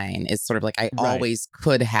line. Is sort of like I always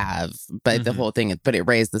could have, but the whole thing, but it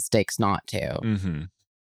raised the stakes not to.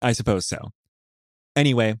 I suppose so.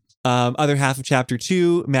 Anyway, other half of chapter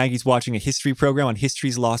 2, Maggie's watching a history program on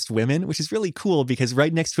history's lost women, which is really cool because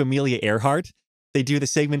right next to Amelia Earhart, they do the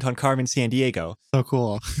segment on Carmen Sandiego. So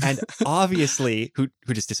cool. And obviously, who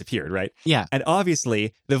just disappeared, right? Yeah. And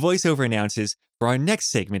obviously, the voiceover announces, for our next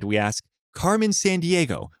segment, we ask, Carmen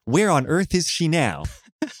Sandiego, where on earth is she now?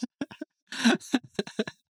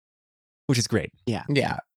 Which is great. Yeah.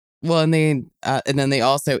 Yeah. Well, and then they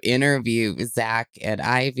also interview Zach and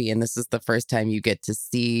Ivy, and this is the first time you get to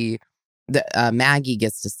see Maggie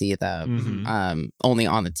gets to see them, only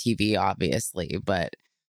on the TV, obviously. But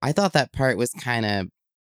I thought that part was kind of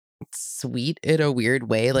sweet in a weird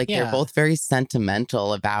way. Like they're both very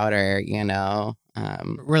sentimental about her, you know.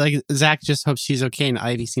 Where like Zach just hopes she's okay, and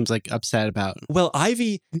Ivy seems like upset about. Well,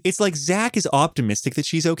 Ivy, it's like Zach is optimistic that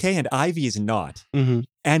she's okay, and Ivy is not.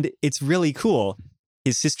 And it's really cool.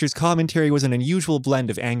 His sister's commentary was an unusual blend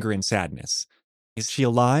of anger and sadness. Is she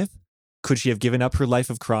alive? Could she have given up her life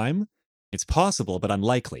of crime? It's possible, but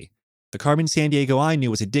unlikely. The Carmen Sandiego I knew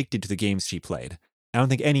was addicted to the games she played. I don't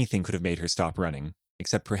think anything could have made her stop running,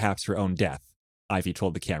 except perhaps her own death, Ivy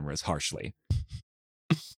told the cameras harshly.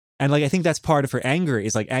 And like I think that's part of her anger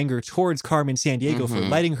is like anger towards Carmen Sandiego for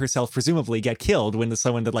letting herself presumably get killed when there's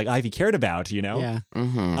someone that like Ivy cared about, you know? Yeah.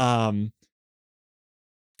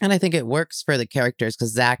 And I think it works for the characters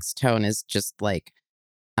because Zach's tone is just like,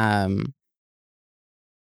 let's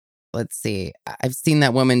see. I've seen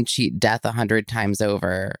that woman cheat death 100 times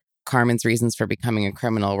over. Carmen's reasons for becoming a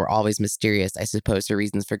criminal were always mysterious. I suppose her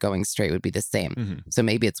reasons for going straight would be the same. So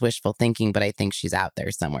maybe it's wishful thinking, but I think she's out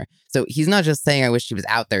there somewhere. So he's not just saying, I wish she was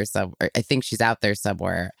out there somewhere. I think she's out there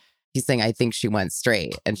somewhere. He's saying, I think she went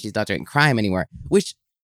straight and she's not doing crime anymore, which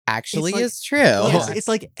actually is true. It's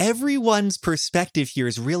like everyone's perspective here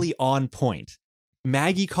is really on point.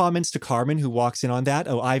 Maggie comments to Carmen, who walks in on that,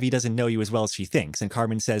 oh, Ivy doesn't know you as well as she thinks. And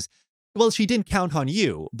Carmen says, well, she didn't count on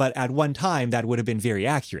you, but at one time that would have been very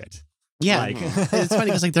accurate. Yeah. Like, it's funny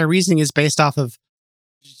because like their reasoning is based off of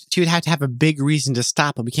she would have to have a big reason to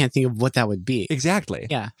stop, but we can't think of what that would be. Exactly.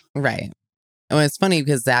 Yeah. Right. And it's funny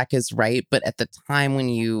because Zach is right, but at the time when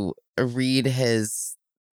you read his,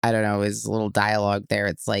 I don't know, his little dialogue there,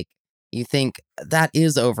 it's like, you think that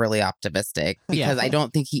is overly optimistic because I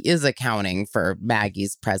don't think he is accounting for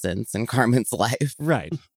Maggie's presence in Carmen's life.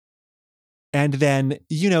 Right. And then,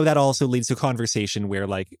 you know, that also leads to a conversation where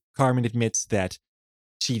like Carmen admits that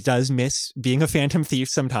she does miss being a phantom thief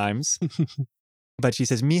sometimes. But she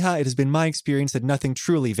says, Mija, it has been my experience that nothing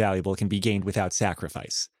truly valuable can be gained without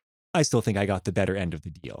sacrifice. I still think I got the better end of the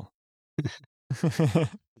deal.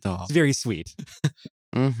 It's very sweet.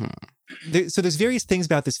 So there's various things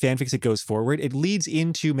about this fanfic as it goes forward. It leads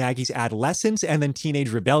into Maggie's adolescence and then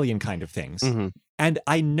teenage rebellion kind of things. And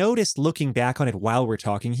I noticed looking back on it while we're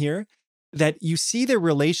talking here that you see their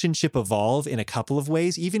relationship evolve in a couple of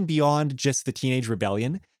ways, even beyond just the teenage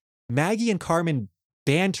rebellion. Maggie and Carmen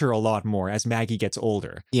banter a lot more as Maggie gets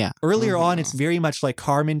older. Yeah. Earlier on, it's very much like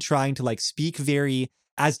Carmen trying to like speak very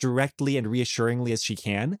as directly and reassuringly as she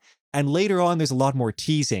can. And later on, there's a lot more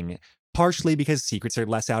teasing, partially because secrets are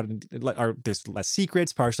less out, or there's less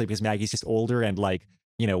secrets, partially because Maggie's just older and like,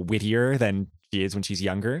 you know, wittier than she is when she's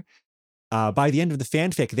younger. By the end of the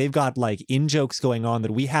fanfic, they've got like in-jokes going on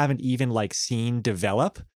that we haven't even like seen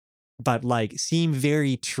develop, but like seem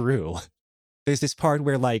very true. There's this part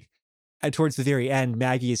where like towards the very end,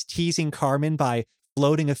 Maggie is teasing Carmen by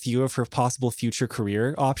floating a few of her possible future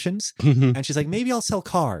career options. And she's like, maybe I'll sell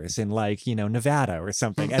cars in like, you know, Nevada or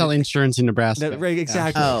something. Sell insurance in Nebraska. Right,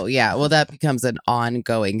 exactly. Oh, yeah. Well, that becomes an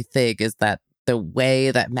ongoing thing is that the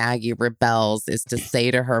way that Maggie rebels is to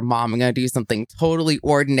say to her mom, I'm going to do something totally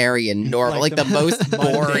ordinary and normal, like the most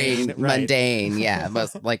boring, mundane. Yeah,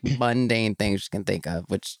 most like mundane things she can think of,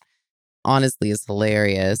 which honestly is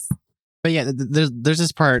hilarious. But yeah, there's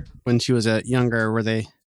this part when she was younger where they,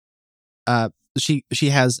 she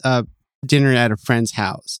has dinner at a friend's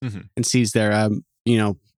house and sees their, you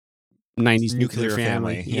know, 90s nuclear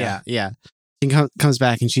family. Yeah. She comes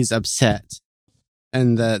back and she's upset.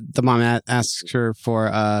 And the mom asks her for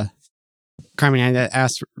Carmen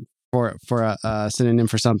asks for a synonym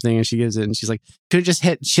for something, and she gives it, and she's like, "Could have just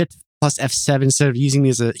hit Shift plus F7 instead of using me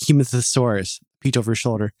as a human thesaurus." Peeked over her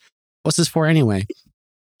shoulder. What's this for anyway?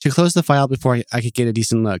 She closed the file before I could get a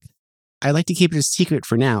decent look. I'd like to keep it a secret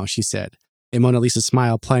for now, she said, a Mona Lisa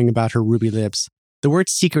smile playing about her ruby lips. The word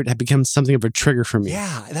secret had become something of a trigger for me.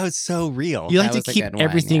 Yeah, that was so real. You like to keep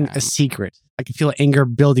everything a secret. I can feel anger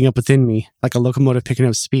building up within me, like a locomotive picking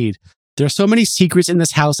up speed. There are so many secrets in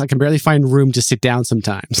this house, I can barely find room to sit down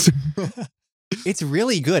sometimes. It's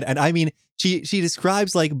really good. And I mean, she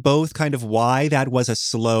describes like both kind of why that was a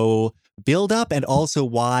slow buildup and also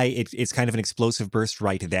why it's kind of an explosive burst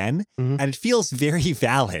right then. And it feels very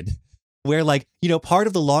valid. Where like, you know, part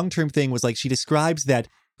of the long-term thing was like she describes that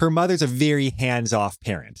her mother's a very hands-off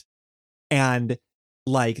parent. And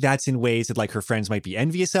like that's in ways that like her friends might be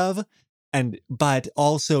envious of. But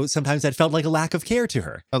also sometimes that felt like a lack of care to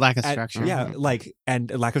her. A lack of structure.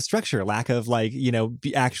 And a lack of structure, a lack of like, you know,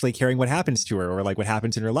 actually caring what happens to her or like what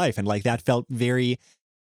happens in her life. And like that felt very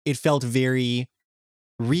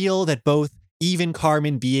real that both even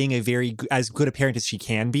Carmen being as good a parent as she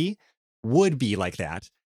can be would be like that.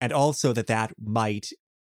 And also that might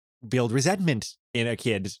build resentment in a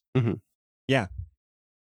kid. Yeah.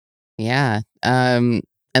 Yeah. And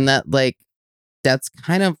that like, that's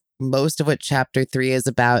kind of most of what chapter 3 is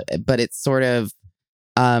about, but it's sort of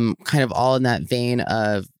kind of all in that vein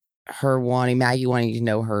of Maggie wanting to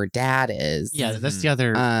know who her dad is. Yeah, that's the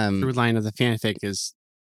other through line of the fanfic is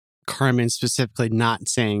Carmen specifically not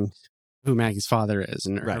saying who Maggie's father is.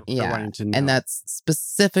 And her wanting to know. And that's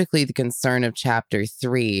specifically the concern of chapter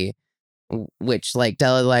 3, which like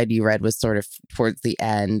Deladelight you read was sort of towards the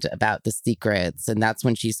end about the secrets. And that's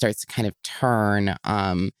when she starts to kind of turn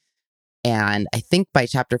And I think by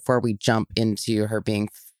chapter 4, we jump into her being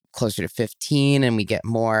closer to 15 and we get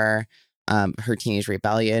more her teenage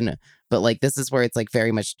rebellion. But like, this is where it's like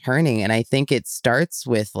very much turning. And I think it starts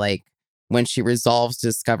with like when she resolves to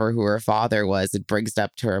discover who her father was, it brings it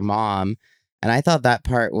up to her mom. And I thought that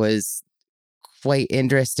part was quite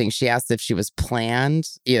interesting. She asked if she was planned.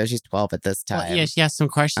 She's 12 at this time. Well, yeah, she has some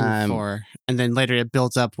questions for her. And then later it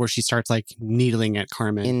builds up where she starts like needling at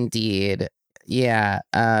Carmen. Indeed. Yeah.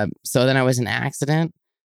 So then I was an accident.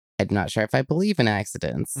 I'm not sure if I believe in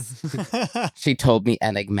accidents. She told me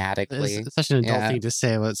enigmatically. It's such an adult thing to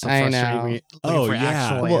say, but it's so frustrating. Oh,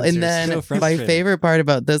 yeah. Well, and then my favorite part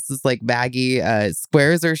about this is like Maggie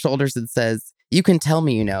squares her shoulders and says, "You can tell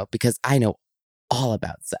me, because I know all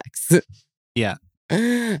about sex." Yeah.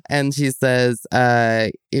 And she says,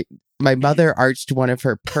 my mother arched one of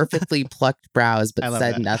her perfectly plucked brows, but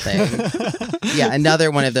said nothing. Yeah,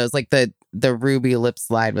 another one of those. Like the ruby lip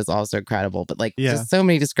slide was also incredible. But like, just so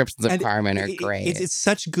many descriptions of Carmen are great. It's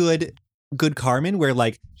such good Carmen where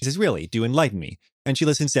like, she says, really, do enlighten me. And she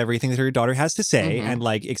listens to everything that her daughter has to say and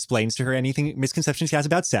like explains to her anything misconceptions she has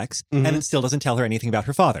about sex and then still doesn't tell her anything about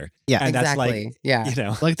her father. Yeah, and exactly. That's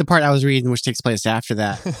like, like the part I was reading, which takes place after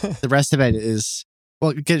that. The rest of it is,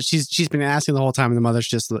 well, because she's been asking the whole time and the mother's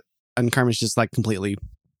just, and Carmen's just like completely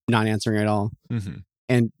not answering at all. Mm-hmm.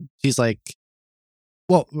 And she's like,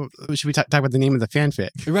 well, should we talk about the name of the fanfic?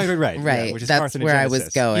 Right. Yeah, which is that's where I was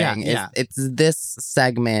going. Yeah. It's this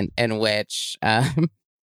segment in which,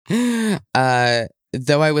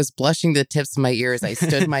 though I was blushing the tips of my ears, I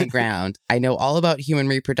stood my ground. I know all about human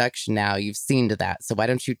reproduction now. You've seen to that. So why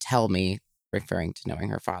don't you tell me, referring to knowing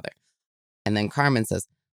her father. And then Carmen says,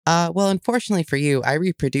 well, unfortunately for you, I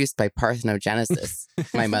reproduced by parthenogenesis,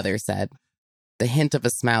 my mother said. The hint of a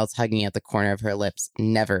smile tugging at the corner of her lips,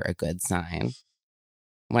 never a good sign.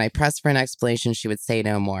 When I pressed for an explanation, she would say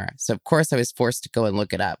no more. So, of course, I was forced to go and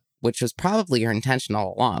look it up, which was probably her intention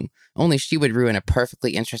all along. Only she would ruin a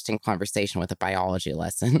perfectly interesting conversation with a biology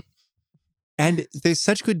lesson. And there's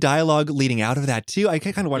such good dialogue leading out of that, too. I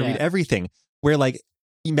kind of want to read everything, where, like,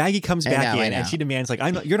 Maggie comes back in and she demands, like,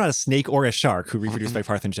 you're not a snake or a shark who reproduced by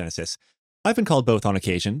parthenogenesis. I've been called both on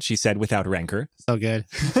occasion, she said without rancor. So good.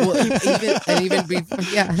 Well, even before,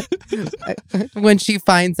 when she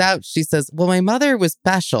finds out, she says, well, my mother was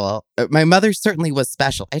special. My mother certainly was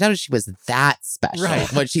special. I doubt she was that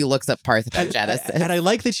special when she looks up parthenogenesis. And I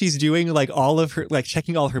like that she's doing like all of her, like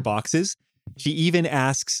checking all her boxes. She even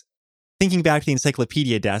asks, thinking back to the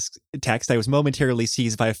encyclopedia text, I was momentarily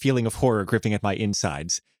seized by a feeling of horror gripping at my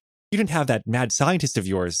insides. You didn't have that mad scientist of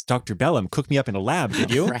yours, Dr. Bellum, cook me up in a lab, did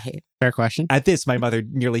you? Right. Fair question. At this, my mother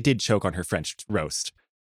nearly did choke on her French roast.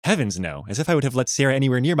 Heavens no, as if I would have let Sarah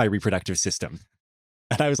anywhere near my reproductive system.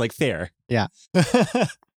 And I was like, fair. Yeah.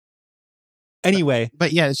 Anyway.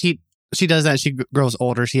 But yeah, she does that. She grows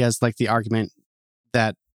older. She has like the argument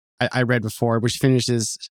that I read before, which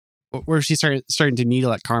finishes where she starting to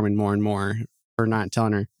needle at Carmen more and more for not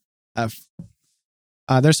telling her.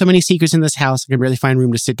 There's so many secrets in this house, I can barely find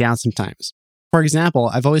room to sit down sometimes. For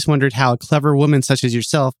example, I've always wondered how a clever woman such as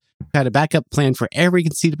yourself, who had a backup plan for every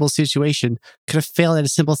conceivable situation, could have failed at a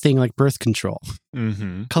simple thing like birth control.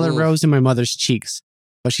 Mm-hmm. Color rose in my mother's cheeks,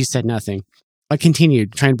 but she said nothing. I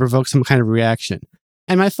continued, trying to provoke some kind of reaction.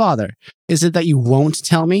 And my father, is it that you won't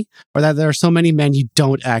tell me, or that there are so many men you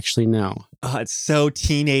don't actually know? Oh, it's so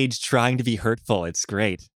teenage trying to be hurtful. It's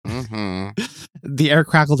great. Mm-hmm. The air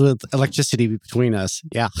crackled with electricity between us.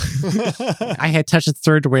 Yeah. I had touched the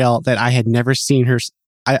third rail that I had never seen her.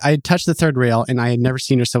 I had touched the third rail and I had never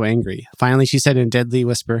seen her so angry. Finally, she said in a deadly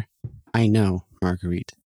whisper, I know,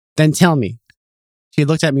 Marguerite. Then tell me. She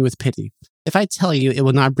looked at me with pity. If I tell you, it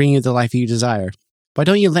will not bring you the life you desire. Why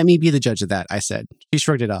don't you let me be the judge of that? I said. She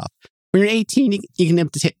shrugged it off. When you're 18, you can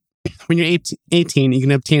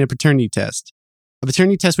obtain a paternity test. A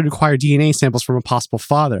paternity test would require DNA samples from a possible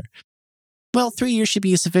father. Well, 3 years should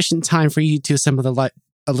be a sufficient time for you to assemble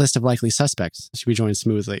a list of likely suspects. She rejoined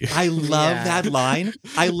smoothly. I love that line.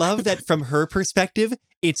 I love that from her perspective,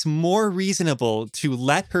 it's more reasonable to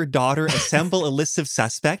let her daughter assemble a list of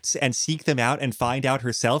suspects and seek them out and find out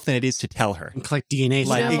herself than it is to tell her. And collect DNA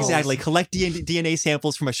like, samples. Exactly. Collect DNA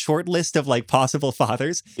samples from a short list of like possible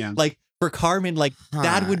fathers. Yeah. Like for Carmen, like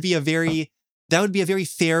that would be a very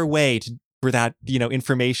fair way for that,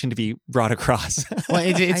 information to be brought across. Well,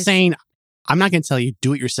 it's saying, I'm not going to tell you,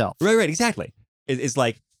 do it yourself. Right, exactly. It's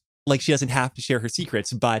like she doesn't have to share her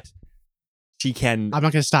secrets, but she can. I'm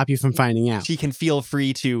not going to stop you from finding out. She can feel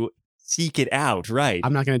free to seek it out, right?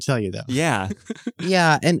 I'm not going to tell you, though. Yeah.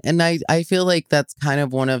 Yeah, and I feel like that's kind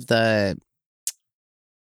of one of the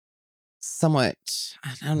somewhat,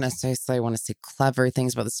 I don't necessarily want to say clever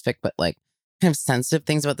things about this fic, but like kind of sensitive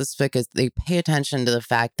things about this fic is they pay attention to the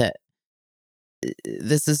fact that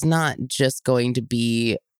this is not just going to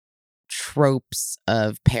be tropes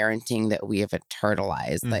of parenting that we have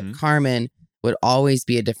internalized. Like Carmen would always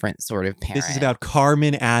be a different sort of parent. This is about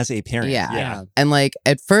Carmen as a parent. Yeah. And like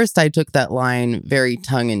at first I took that line very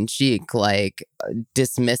tongue-in-cheek, like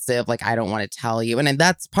dismissive, like I don't want to tell you. And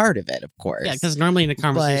that's part of it, of course. Yeah, because normally in a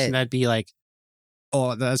conversation that'd be like,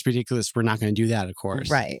 oh, that's ridiculous. We're not going to do that, of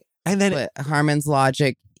course. Right. And then but Harmon's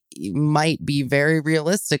logic might be very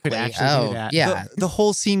realistically. Could actually do that. Yeah. The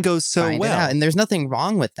whole scene goes so well. And there's nothing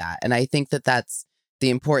wrong with that. And I think that that's the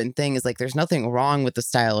important thing is like, there's nothing wrong with the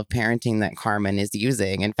style of parenting that Carmen is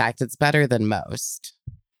using. In fact, it's better than most.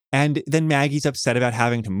 And then Maggie's upset about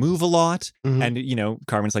having to move a lot. And, you know,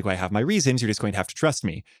 Carmen's like, well, I have my reasons. You're just going to have to trust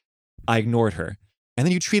me. I ignored her. And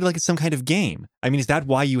then you treat it like it's some kind of game. I mean, is that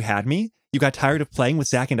why you had me? You got tired of playing with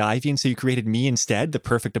Zach and Ivy, and so you created me instead, the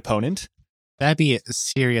perfect opponent? That'd be a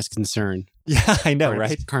serious concern. Yeah, I know,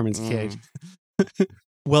 right? Carmen's kid.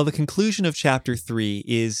 Well, the conclusion of chapter 3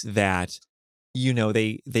 is that, you know,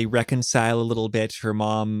 they reconcile a little bit. Her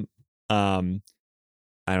mom, I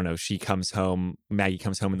don't know, she comes home, Maggie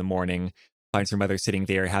comes home in the morning, finds her mother sitting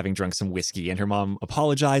there having drunk some whiskey, and her mom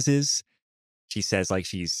apologizes. She says, like,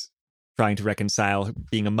 she's trying to reconcile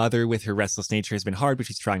being a mother with her restless nature has been hard, but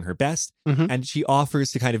she's trying her best. And she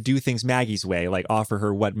offers to kind of do things Maggie's way, like offer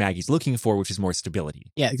her what Maggie's looking for, which is more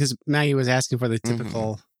stability. Yeah, because Maggie was asking for the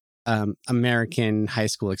typical American high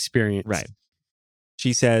school experience. Right.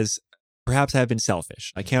 She says, perhaps I have been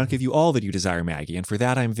selfish. I cannot give you all that you desire, Maggie, and for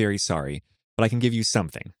that I'm very sorry, but I can give you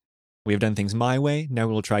something. We have done things my way, now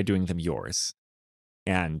we will try doing them yours.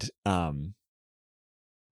 And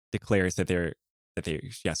declares that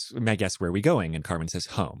yes, Maggie asks, where are we going? And Carmen says,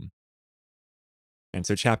 home. And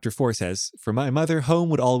so chapter 4 says, for my mother, home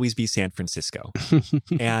would always be San Francisco.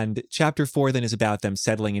 And chapter 4 then is about them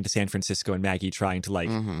settling into San Francisco and Maggie trying to, like,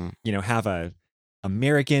 you know, have a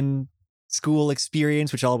American school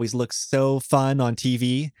experience, which always looks so fun on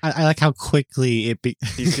TV. I like how quickly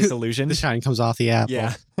He's disillusioned. The shine comes off the apple.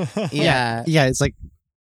 Yeah. Yeah, it's like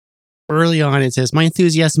early on it says, my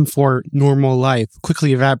enthusiasm for normal life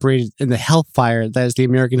quickly evaporated in the hellfire that is the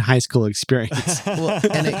American high school experience. Well,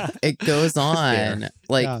 and it goes on.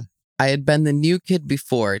 Like, I had been the new kid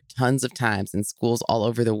before tons of times in schools all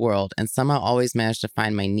over the world and somehow always managed to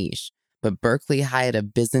find my niche. But Berkeley High had a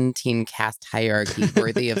Byzantine caste hierarchy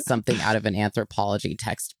worthy of something out of an anthropology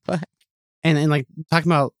textbook. And like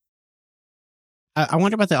talking about, I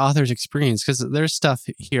wonder about the author's experience, because there's stuff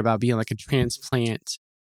here about being like a transplant,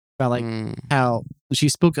 about like how she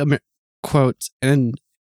spoke, quote, and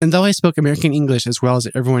though I spoke American English as well as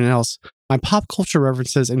everyone else, my pop culture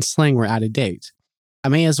references and slang were out of date. I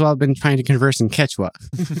may as well have been trying to converse in Quechua.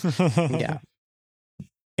 Yeah.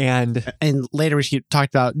 And later when she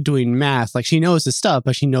talked about doing math, like she knows the stuff,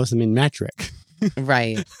 but she knows them in metric.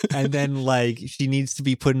 Right. And then, like, she needs to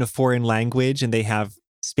be put in a foreign language, and they have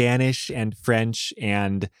Spanish and French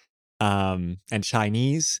and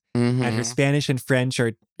Chinese. And her Spanish and French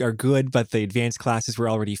are good, but the advanced classes were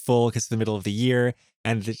already full because it's the middle of the year.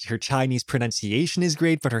 And her Chinese pronunciation is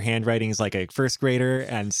great, but her handwriting is like a first grader.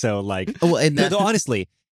 And so, like, though, honestly,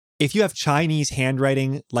 if you have Chinese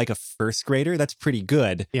handwriting like a first grader, that's pretty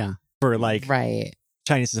good. Yeah. For like, right.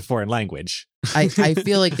 Chinese is a foreign language. I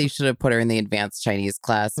feel like they should have put her in the advanced Chinese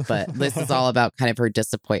class, but this is all about kind of her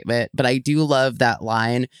disappointment. But I do love that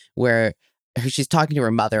line where she's talking to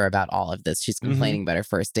her mother about all of this. She's complaining about her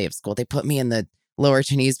first day of school. They put me in the lower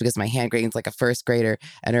Chinese because my handwriting's like a first grader.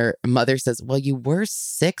 And her mother says, well, you were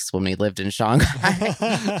 6 when we lived in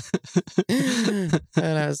Shanghai. And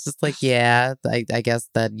I was just like, yeah, I guess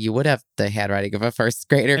that you would have the handwriting of a first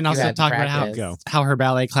grader. And also talk about how her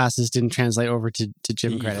ballet classes didn't translate over to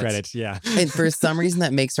gym credits. Yeah. And for some reason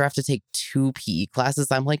that makes her have to take 2 PE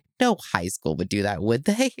classes. I'm like, no high school would do that, would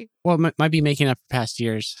they? Well, it might be making up for past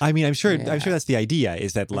years. I mean, I'm sure that's the idea,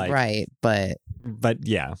 is that, like, right, but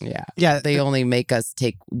yeah. They only make us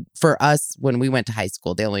take, for us, when we went to high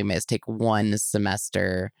school, they only made us take 1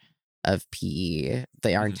 semester of PE,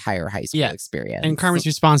 our entire high school experience. And Carmen's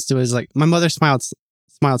response to it is like, my mother smiled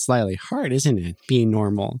slyly. Hard, isn't it, being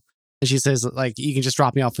normal? And she says, like, you can just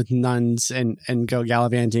drop me off with nuns and go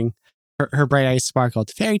gallivanting. Her bright eyes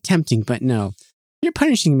sparkled. Very tempting, but no. You're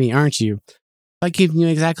punishing me, aren't you? By giving you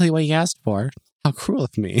exactly what you asked for. How cruel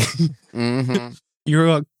of me. You're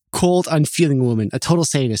a cold, unfeeling woman, a total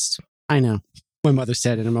sadist. I know. My mother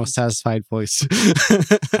said in her most satisfied voice.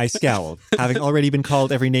 I scowled. Having already been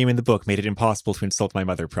called every name in the book made it impossible to insult my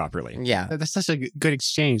mother properly. Yeah. That's such a good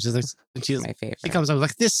exchange. And My favorite. she comes up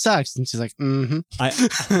like, this sucks. And she's like, mm-hmm.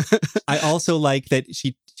 I also like that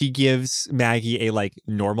she gives Maggie a like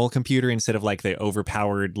normal computer instead of like the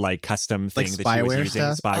overpowered like custom thing that she was using.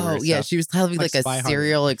 Spyware yeah, stuff. she was having like a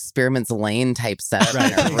serial experiments lane type setup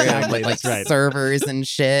in her room Exactly, with like right. servers and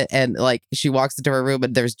shit. And like she walks into her room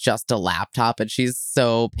and there's just a laptop and she's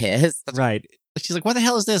so pissed. Right. She's like, what the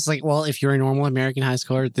hell is this? Like, well, if you're a normal American high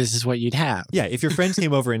schooler, this is what you'd have. Yeah, if your friends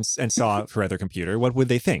came over and saw her other computer, what would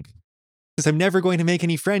they think? Because I'm never going to make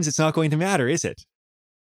any friends. It's not going to matter, is it?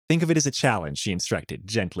 Think of it as a challenge, she instructed,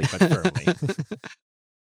 gently but firmly.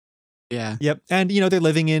 Yeah. Yep. And they're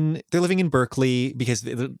living in Berkeley because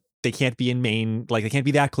they can't be in Maine, like they can't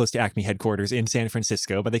be that close to Acme headquarters in San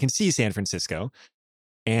Francisco, but they can see San Francisco.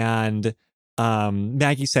 And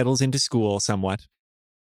Maggie settles into school somewhat.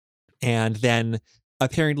 And then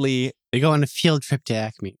apparently they go on a field trip to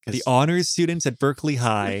Acme. The honors students at Berkeley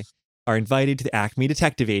High are invited to the Acme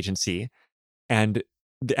Detective Agency. And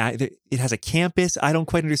it has a campus. I don't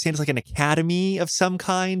quite understand. It's like an academy of some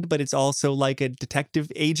kind, but it's also like a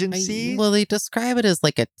detective agency. Well, they describe it as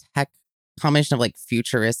like a tech combination of like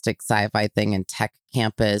futuristic sci-fi thing and tech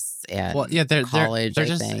campus and college. They're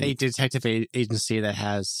just a detective agency that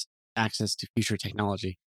has access to future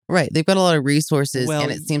technology. Right. They've got a lot of resources,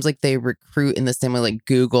 and it seems like they recruit in the same way like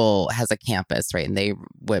Google has a campus, right? And they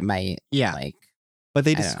But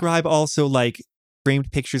they describe also like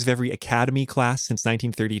framed pictures of every academy class since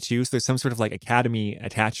 1932. So there's some sort of like academy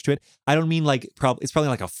attached to it. I don't mean like it's probably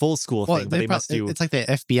like a full school thing, but they must do. It's like the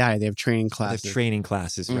FBI. They have training classes. They have training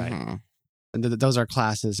classes, right? And those are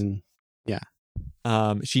classes, and yeah.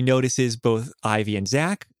 She notices both Ivy and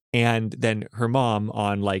Zach. And then her mom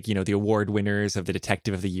on like, the award winners of the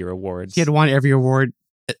Detective of the Year awards. She had won every award.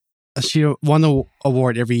 She won the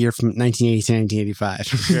award every year from 1980 to 1985.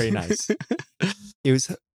 Very nice.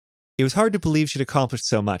 It was hard to believe she'd accomplished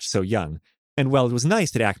so much so young. And while it was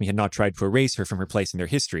nice that Acme had not tried to erase her from her place in their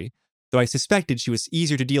history, though I suspected she was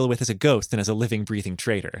easier to deal with as a ghost than as a living, breathing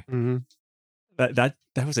traitor. Mm-hmm. That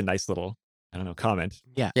was a nice little, comment.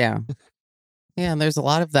 Yeah. Yeah. Yeah, and there's a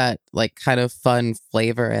lot of that like kind of fun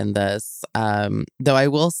flavor in this. Though I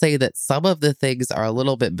will say that some of the things are a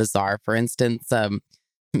little bit bizarre. For instance,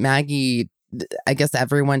 Maggie, I guess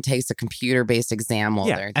everyone takes a computer-based exam while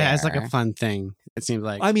they're there. It's like a fun thing. It seems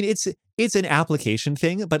like. I mean, it's an application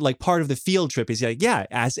thing, but like part of the field trip is like,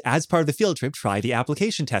 as part of the field trip, try the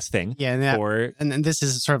application test thing. Yeah, and this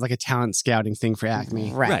is sort of like a talent scouting thing for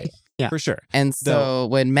Acme. Right. Yeah, for sure. And so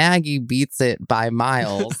when Maggie beats it by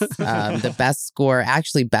miles, the best score,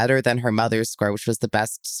 actually better than her mother's score, which was the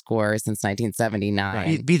best score since 1979.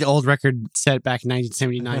 Right. Beat the old record set back in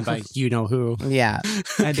 1979 by you know who. Yeah.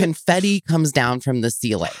 And confetti comes down from the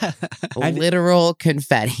ceiling. Literal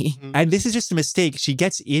confetti. And this is just a mistake. She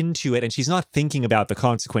gets into it and she's not thinking about the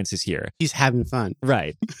consequences here. She's having fun.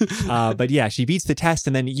 Right. But yeah, she beats the test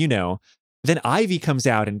and then, then Ivy comes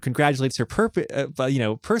out and congratulates her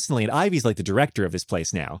personally. And Ivy's like the director of this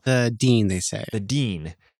place now. The dean, they say. The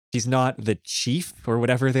dean. She's not the chief or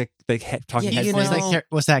whatever the talking head name.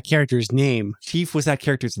 What's that character's name? Chief was that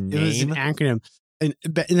character's name? It was an acronym. In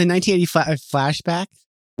the 1985 flashback,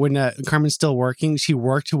 when Carmen's still working, she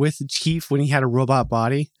worked with the chief when he had a robot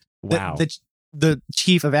body. Wow. The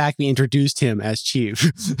chief of Acme introduced him as chief.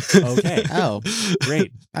 Okay. Oh,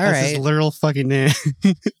 great. All right. That's his literal fucking name.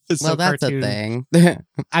 Well, that's a thing.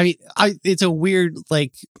 I mean, it's a weird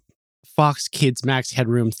like Fox Kids Max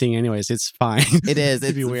Headroom thing. Anyways, it's fine. It is.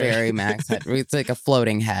 It's very Max Head. It's like a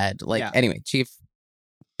floating head. Anyway, Chief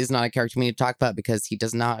is not a character we need to talk about because he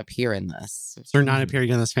does not appear in this. They're not appearing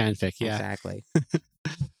in this fanfic. Yeah, exactly.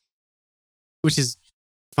 Which is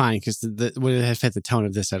fine because would have fit the tone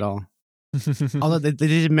of this at all. Although they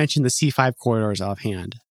didn't mention the C5 corridors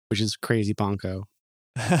offhand, which is crazy bonko.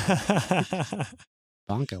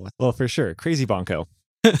 Bonko. Well, for sure. Crazy bonko.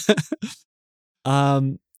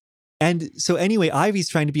 And so anyway, Ivy's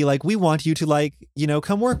trying to be like, we want you to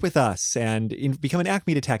come work with us and become an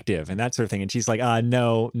Acme detective and that sort of thing. And she's like,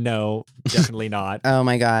 no, definitely not. Oh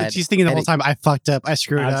my God. And she's thinking the whole time, I fucked up. I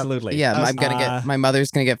screwed up. Absolutely. Yeah, my mother's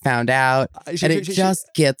going to get found out. And it just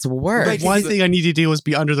gets worse. Right, one thing I need to do was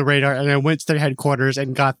be under the radar. And I went to their headquarters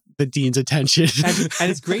and got the dean's attention.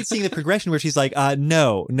 and it's great seeing the progression where she's like,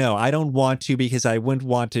 no, I don't want to because I wouldn't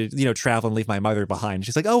want to, travel and leave my mother behind.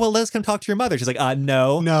 She's like, oh, well, let's come talk to your mother. She's like,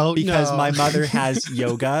 no, because my mother has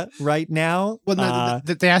yoga right now. Well,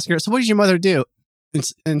 they ask her, so what does your mother do?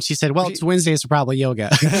 and she said, well, it's Wednesdays, so probably yoga.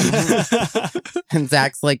 And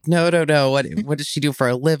Zach's like, no. What does she do for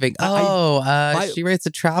a living? She writes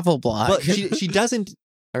a travel blog. Well, she doesn't.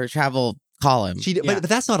 Or a travel column. But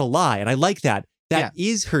that's not a lie. And I like that. That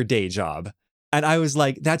is her day job. And I was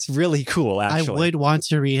like, that's really cool, actually. I would want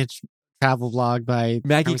to read a travel blog by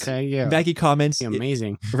Maggie. Maggie comments.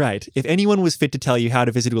 Amazing. Right. If anyone was fit to tell you how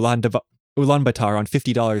to visit Ulaanbaatar on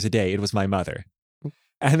 $50 a day, it was my mother.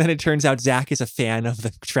 And then it turns out Zach is a fan of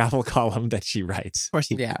the travel column that she writes. Of course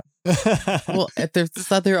he Yeah. Well, there's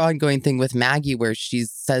this other ongoing thing with Maggie where she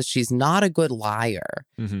says she's not a good liar,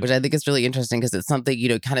 which I think is really interesting because it's something,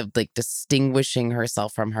 kind of like distinguishing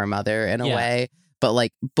herself from her mother in a way. But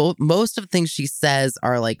like most of the things she says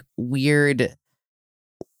are like weird,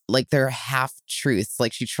 like they're half truths.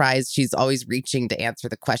 Like she's always reaching to answer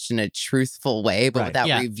the question in a truthful way, but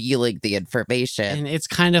without revealing the information. And it's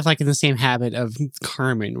kind of like in the same habit of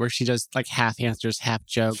Carmen, where she does like half answers, half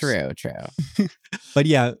jokes. True. But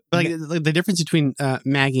yeah. But like the difference between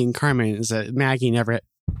Maggie and Carmen is that Maggie never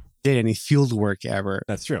did any field work ever.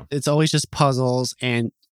 That's true. It's always just puzzles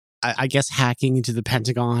and I guess hacking into the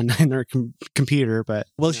Pentagon and her computer. But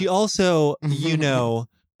well, she also,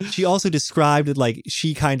 she also described like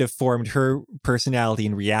she kind of formed her personality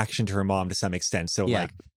in reaction to her mom to some extent. So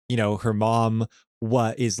like, her mom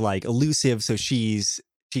is like elusive. So she's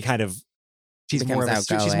more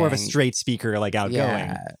of a straight speaker, like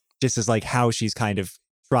outgoing, just as like how she's kind of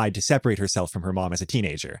tried to separate herself from her mom as a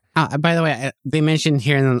teenager. By the way, they mentioned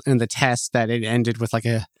here in the test that it ended with like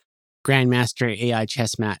a Grandmaster AI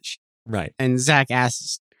chess match. Right. And Zach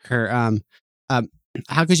asks her,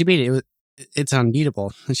 how could you beat it? It's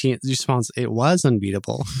unbeatable. And she responds, it was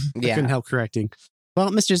unbeatable. I couldn't help correcting. Well,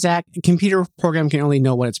 Mr. Zach, a computer program can only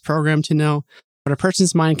know what it's programmed to know, but a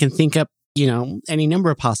person's mind can think up, any number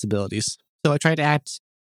of possibilities. So I try to act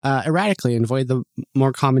erratically and avoid the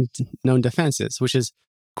more common known defenses, which is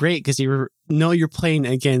great because you're playing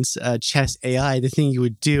against chess AI. The thing you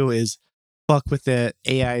would do is fuck with the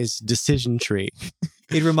AI's decision tree.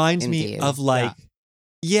 It reminds me of like,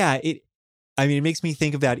 it makes me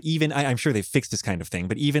think of that even, I'm sure they fixed this kind of thing,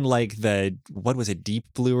 but even like what was it, Deep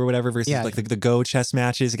Blue or whatever versus like the Go chess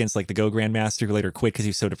matches against like the Go Grandmaster who later quit because he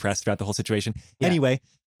was so depressed about the whole situation. Yeah. Anyway,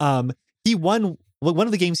 he won. One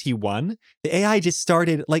of the games he won, the AI just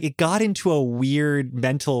started, like, it got into a weird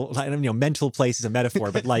mental place is a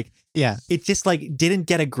metaphor, but like, it just like didn't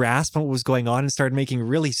get a grasp on what was going on and started making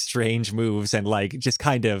really strange moves and like just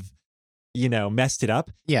kind of, messed it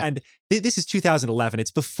up. Yeah. And this is 2011.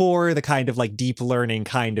 It's before the kind of like deep learning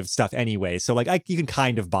kind of stuff anyway. So like you can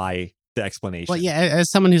kind of buy the explanation. Well, yeah,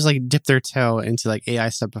 as someone who's like dipped their toe into like AI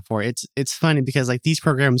stuff before, it's funny because like these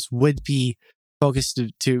programs would be focused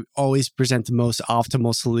to always present the most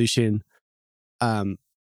optimal solution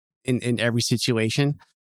in every situation.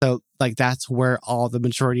 So like that's where all the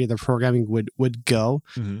majority of the programming would go.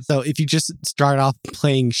 Mm-hmm. So if you just start off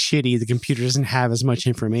playing shitty, the computer doesn't have as much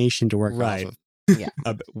information to work off of. Yeah.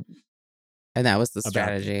 And that was the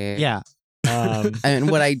strategy. Yeah. And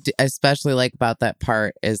what I especially like about that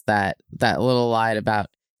part is that little line about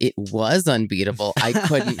it was unbeatable. I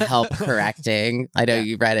couldn't help correcting. I know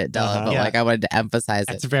you read it, Della, but like I wanted to emphasize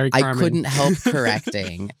That's it. Very Carmen. I couldn't help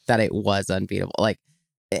correcting that it was unbeatable. Like,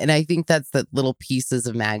 and I think that's the little pieces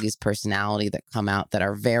of Maggie's personality that come out that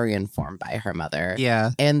are very informed by her mother. Yeah.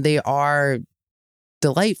 And they are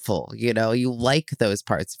delightful. You like those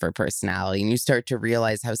parts of her personality and you start to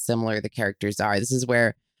realize how similar the characters are. This is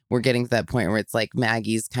where we're getting to that point where it's like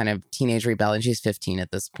Maggie's kind of teenage rebellion. She's 15 at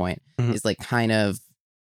this point. Mm-hmm. Is like kind of,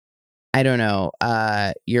 I don't know,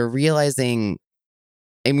 you're realizing,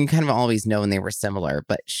 kind of always known they were similar,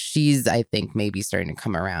 but she's, I think, maybe starting to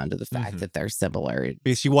come around to the fact that they're similar.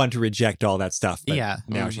 Because she wanted to reject all that stuff, but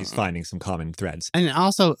now she's finding some common threads. And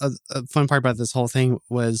also, a fun part about this whole thing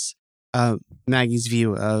was Maggie's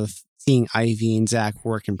view of seeing Ivy and Zach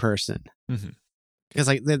work in person. Mm-hmm. Because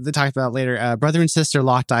like they talked about later, brother and sister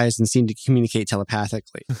locked eyes and seemed to communicate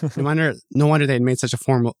telepathically. No wonder they had made such a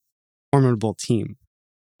formidable team.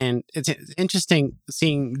 And it's interesting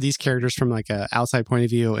seeing these characters from like an outside point of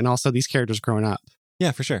view and also these characters growing up. Yeah,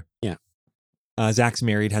 for sure. Yeah. Zach's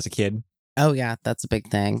married, has a kid. Oh, yeah. That's a big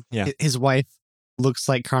thing. Yeah. His wife looks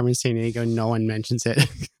like Carmen Sandiego. No one mentions it.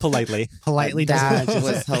 Politely. That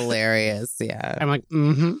was hilarious. Yeah. I'm like,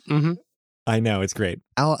 I know. It's great.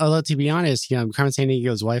 Although, to be honest, Carmen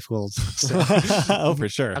Sandiego's wife will. So. Oh, for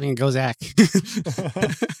sure. I mean, go Zach.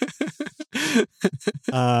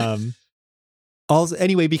 Also,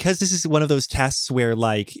 anyway, because this is one of those tests where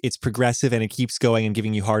like it's progressive and it keeps going and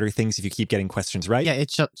giving you harder things if you keep getting questions right. Yeah,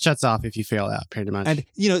 it shuts off if you fail out, pretty much. And,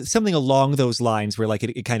 something along those lines where like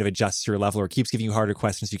it kind of adjusts your level or keeps giving you harder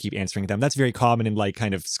questions, you keep answering them. That's very common in like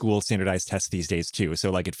kind of school standardized tests these days too.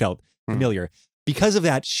 So like it felt familiar. Because of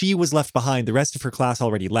that, she was left behind. The rest of her class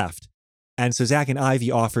already left. And so Zach and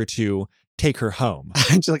Ivy offer to take her home.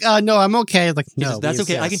 And she's like, oh, no, I'm okay. Like, no, that's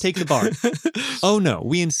okay. I can take the bar. Oh, no,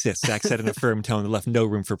 we insist, Zach said in a firm tone that left no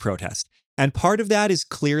room for protest. And part of that is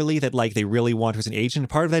clearly that like they really want her as an agent.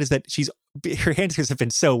 Part of that is that her answers have been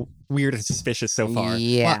so weird and suspicious so far.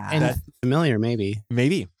 Yeah. And familiar, maybe.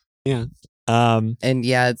 Maybe. Yeah. And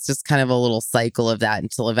yeah, it's just kind of a little cycle of that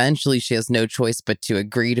until eventually she has no choice but to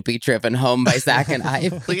agree to be driven home by Zach and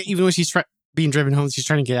Ivy. Like, even when she's being driven home, she's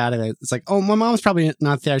trying to get out of it. It's like, oh, my mom's probably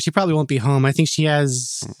not there. She probably won't be home. I think she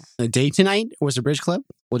has a date tonight. Was a bridge club?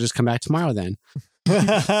 We'll just come back tomorrow then. What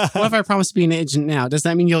if I promise to be an agent now? Does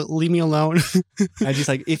that mean you'll leave me alone? And she's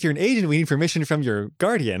like, if you're an agent, we need permission from your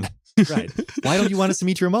guardian. Right. Why don't you want us to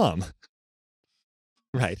meet your mom?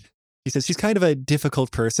 Right. He says she's kind of a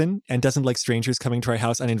difficult person and doesn't like strangers coming to our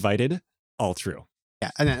house uninvited. All true. Yeah.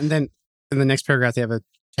 And then in the next paragraph, they have a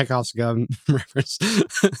Chekhov's gun reference.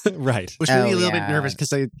 Right. Which made me a little bit nervous because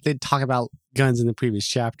they talk about guns in the previous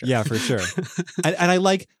chapter. Yeah, for sure. and I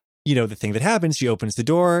like, the thing that happens. She opens the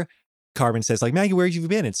door. Carmen says, like, Maggie, where have you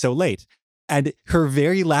been? It's so late. And her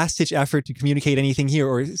very last-ditch effort to communicate anything here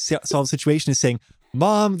or solve the situation is saying,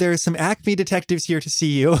 Mom, there's some Acme detectives here to see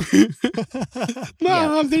you.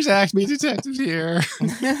 Mom, there's Acme detectives here.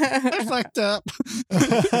 I fucked up.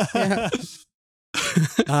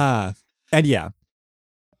 And yeah.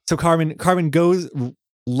 So Carmen goes,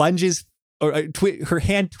 lunges, or her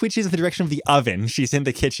hand twitches in the direction of the oven. She's in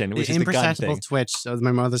the kitchen, which is the gun thing. Imperceptible twitch of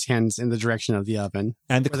my mother's hands in the direction of the oven.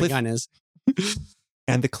 And the gun is.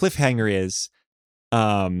 And the cliffhanger is,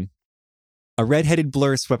 a red-headed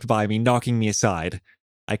blur swept by me, knocking me aside.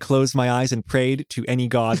 I closed my eyes and prayed to any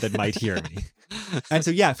god that might hear me. And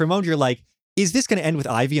so, yeah, for a moment you're like, is this going to end with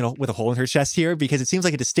Ivy with a hole in her chest here? Because it seems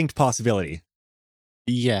like a distinct possibility.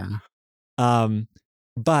 Yeah.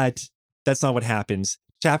 But that's not what happens.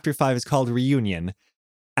 Chapter 5 is called Reunion.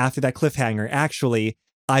 After that cliffhanger, actually,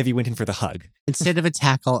 Ivy went in for the hug. Instead of a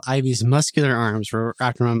tackle, Ivy's muscular arms were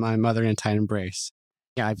wrapped around my mother in a tight embrace.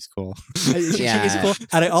 Yeah, Ivy's cool. She is cool.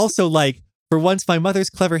 And I also like, for once, my mother's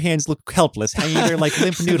clever hands look helpless, hanging there like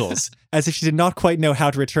limp noodles, as if she did not quite know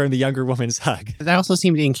how to return the younger woman's hug. That also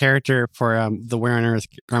seemed in character for the Where on Earth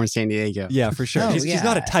Carmen Sandiego. Yeah, for sure. She's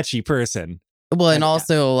not a touchy person. Well, and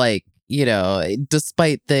also, like,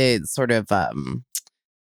 despite the sort of, I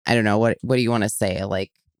don't know, what do you want to say?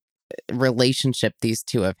 Like, relationship these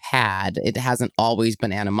two have had, it hasn't always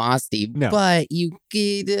been animosity. No. But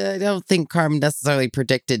I don't think Carmen necessarily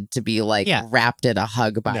predicted to be like wrapped in a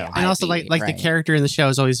hug by Ivy, and also like right? The character in the show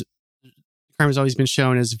is always, Carmen's always been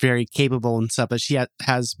shown as very capable and stuff, but she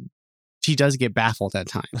does get baffled at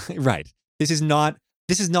times. Right. This is not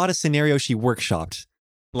a scenario she workshopped.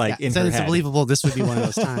 Like in her it's head. believable this would be one of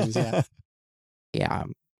those times. Yeah. Yeah.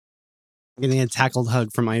 Getting a tackled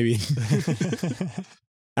hug from Ivy.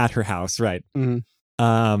 At her house, right.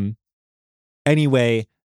 Mm-hmm. Anyway,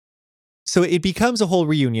 so it becomes a whole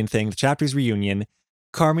reunion thing. The chapter's reunion.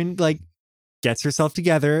 Carmen gets herself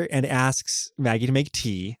together and asks Maggie to make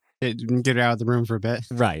tea. Get her out of the room for a bit.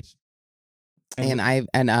 Right.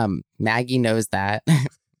 And Maggie knows that.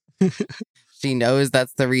 She knows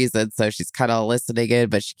that's the reason, so she's kind of listening in,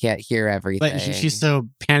 but she can't hear everything. But she's so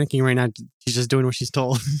panicking right now. She's just doing what she's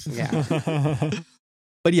told. Yeah.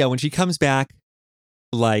 But yeah, when she comes back,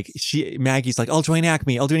 Maggie's like, I'll join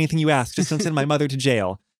Acme. I'll do anything you ask. Just don't send my mother to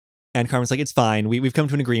jail. And Carmen's like, it's fine. We've come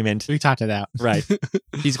to an agreement. We talked it out. Right.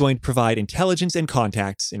 She's going to provide intelligence and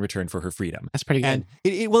contacts in return for her freedom. That's pretty good. And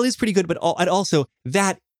it's pretty good, but also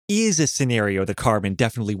that is a scenario that Carmen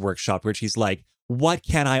definitely workshopped where she's like, what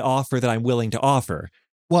can I offer that I'm willing to offer?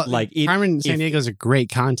 Well, Carmen Sandiego's a great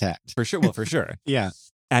contact. For sure. Well, for sure. Yeah.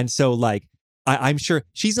 And so I'm sure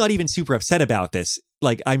she's not even super upset about this.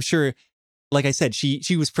 I'm sure, like I said,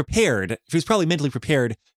 she was prepared. She was probably mentally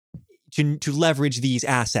prepared to leverage these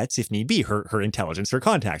assets if need be, her intelligence, her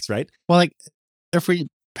contacts, right? Well, if we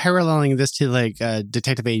paralleling this to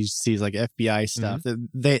detective agencies like FBI stuff,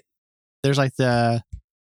 there's the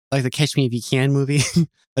Catch Me If You Can movie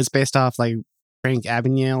that's based off Frank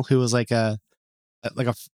Abagnale, who was a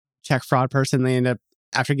check fraud person. They end up,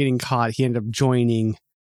 after getting caught, he ended up joining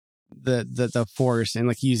the force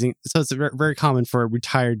and using. So it's very, very common for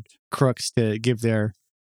retired crooks to give their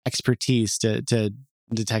expertise to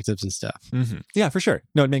detectives and stuff. Mm-hmm. Yeah, for sure.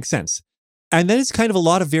 No, it makes sense. And then it's kind of a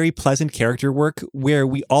lot of very pleasant character work where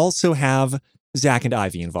we also have Zach and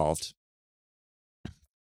Ivy involved.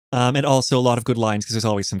 And also a lot of good lines, because there's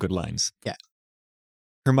always some good lines. Yeah.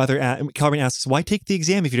 Her mother, Carmen asks, why take the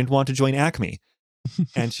exam if you didn't want to join Acme?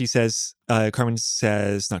 And she says, Maggie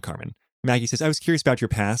says, I was curious about your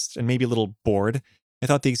past and maybe a little bored. I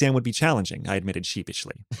thought the exam would be challenging, I admitted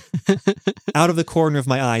sheepishly. Out of the corner of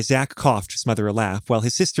my eye, Zach coughed to smother a laugh, while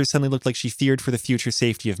his sister suddenly looked like she feared for the future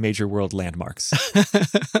safety of major world landmarks.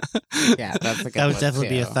 Yeah, that's a good That would one, definitely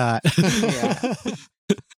be a too. thought.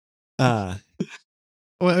 Yeah.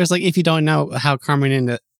 Well, it was like, if you don't know how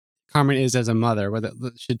Carmen is as a mother, whether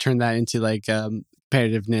should turn that into like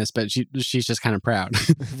competitiveness, but she's just kind of proud.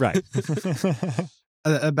 Right.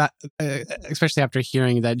 Especially after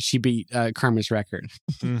hearing that she beat Carmen's record.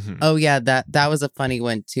 Mm-hmm. Oh yeah, that was a funny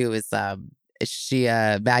one too. Is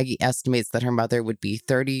Maggie estimates that her mother would be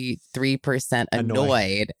 33%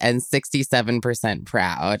 annoyed and 67%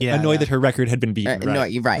 proud. Yeah, Annoyed that her record had been beaten. No,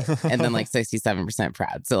 Right. you're right, and then like 67%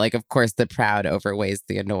 proud. So like, of course, the proud overweighs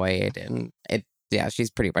the annoyed, and she's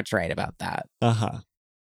pretty much right about that.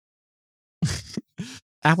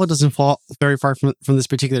 Apple doesn't fall very far from this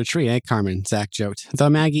particular tree, eh, Carmen? Zach joked. Though,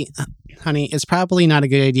 Maggie, honey, it's probably not a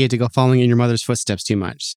good idea to go following in your mother's footsteps too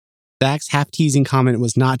much. Zach's half-teasing comment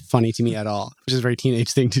was not funny to me at all, which is a very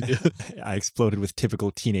teenage thing to do. I exploded with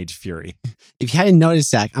typical teenage fury. If you hadn't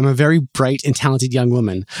noticed, Zach, I'm a very bright and talented young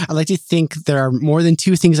woman. I like to think there are more than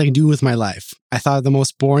two things I can do with my life. I thought of the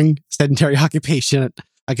most boring, sedentary occupation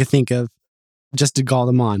I could think of, just to gall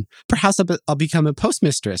them on. Perhaps I'll become a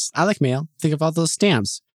postmistress. I like mail. Think of all those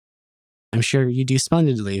stamps. I'm sure you do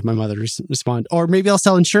splendidly, my mother responded. Or maybe I'll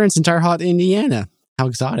sell insurance in Tar Hot, Indiana. How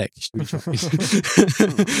exotic.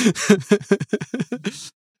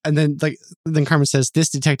 And then Carmen says, this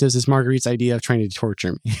detective is Marguerite's idea of trying to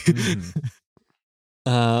torture me.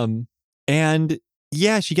 And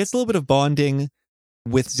yeah, she gets a little bit of bonding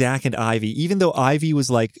with Zach and Ivy, even though Ivy was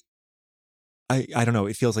like, I don't know,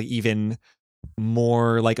 it feels like even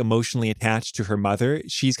more like emotionally attached to her mother.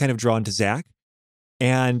 She's kind of drawn to Zach.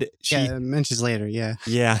 And she mentions later, yeah.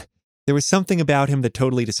 Yeah. There was something about him that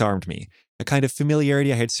totally disarmed me. A kind of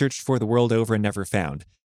familiarity I had searched for the world over and never found.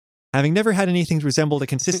 Having never had anything that resembled a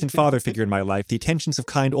consistent father figure in my life, the attentions of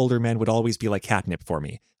kind older men would always be like catnip for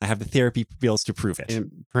me. I have the therapy bills to prove it.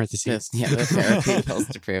 In parentheses. Yeah, the therapy bills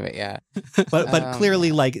to prove it, yeah. But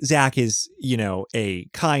clearly, like, Zach is, a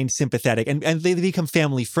kind, sympathetic, and they become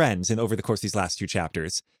family friends over the course of these last few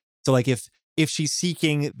chapters. So, like, if she's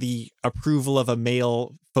seeking the approval of a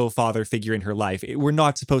male faux father figure in her life, we're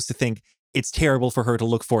not supposed to think it's terrible for her to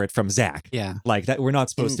look for it from Zach. Yeah. Like that, we're not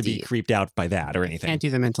supposed to be Indeed. creeped out by that or anything. Can't do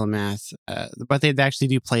the mental math, but they actually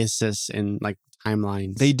do place this in like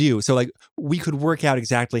timelines. They do. So like we could work out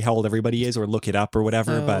exactly how old everybody is or look it up or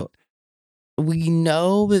whatever, but we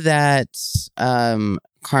know that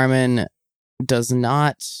Carmen does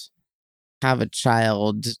not have a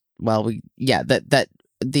child. Well, that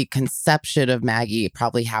the conception of Maggie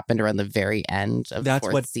probably happened around the very end of the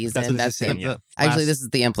fourth season. Actually, this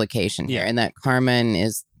is the implication here, and that Carmen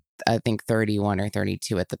is, I think, 31 or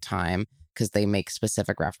 32 at the time, because they make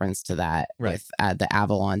specific reference to that with the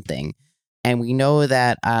Avalon thing. And we know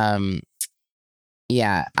that, Ivy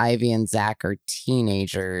and Zach are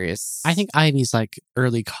teenagers. I think Ivy's like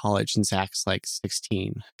early college and Zach's like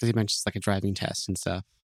 16, because he mentions like a driving test and stuff.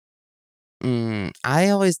 I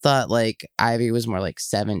always thought like Ivy was more like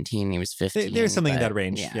 17. He was 15. There's something in that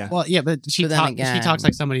range. Yeah. Well, yeah, but she talks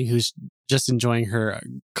like somebody who's just enjoying her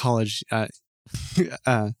college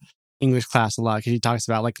English class a lot, because she talks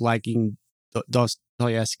about like liking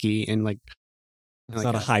Dostoevsky and like. It's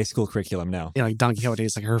not a high school curriculum now. Yeah, like Don Quixote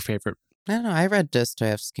is like her favorite. I don't know. I read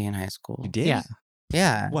Dostoevsky in high school. You did? Yeah.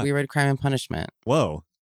 Yeah. What? We read Crime and Punishment. Whoa.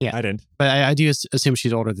 Yeah. I didn't. But I do assume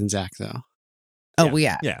she's older than Zach, though. Oh, well,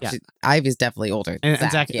 yeah. Ivy's definitely older than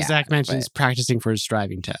Zach. Zach mentions practicing for his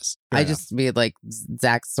driving test. I just mean like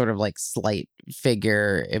Zach's sort of like slight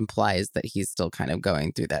figure implies that he's still kind of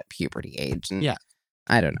going through that puberty age. And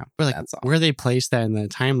I don't know. But like, that's all. Where they placed that in the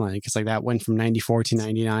timeline, because like that went from 94 to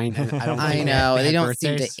 99. I know. They don't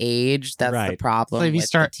seem to age. That's the problem. So if you with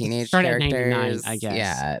start, the teenage start at characters. 99, I guess.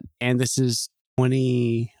 Yeah. And this is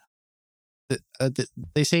 20.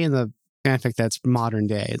 They say in the fanfic that's modern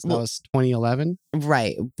day. That was 2011.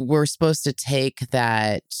 Right. We're supposed to take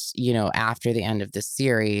that, after the end of the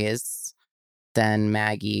series, then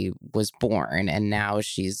Maggie was born, and now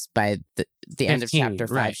she's by the end of chapter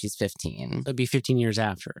 5, she's 15. It'd be 15 years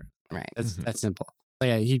after. Right. That's simple. But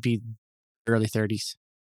yeah, he'd be early 30s.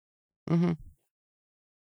 Mm-hmm.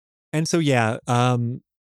 And so,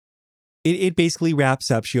 it basically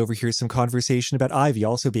wraps up. She overhears some conversation about Ivy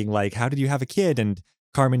also being like, how did you have a kid? And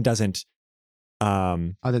Carmen doesn't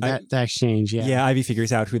The exchange, yeah. Yeah, Ivy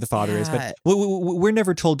figures out who the father is, but we're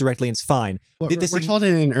never told directly, and it's fine. We're told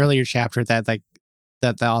in an earlier chapter that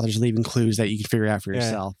that the author's leaving clues that you can figure out for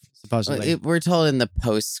yourself, supposedly. We're told in the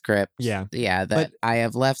postscript, that I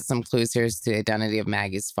have left some clues here as to the identity of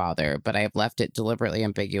Maggie's father, but I have left it deliberately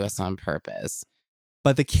ambiguous on purpose.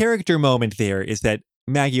 But the character moment there is that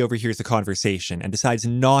Maggie overhears the conversation and decides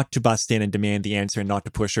not to bust in and demand the answer and not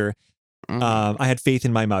to push her. I had faith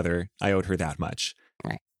in my mother. I owed her that much.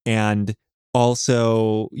 Right. And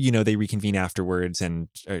also, they reconvene afterwards, and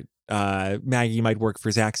Maggie might work for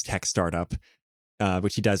Zach's tech startup,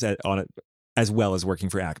 which he does as well as working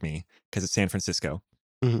for Acme because it's San Francisco.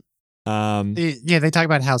 Mm-hmm. They talk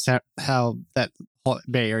about how that whole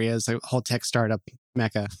Bay Area is a whole tech startup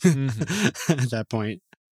mecca at that point.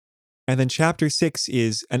 And then chapter 6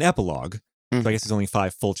 is an epilogue. So I guess there's only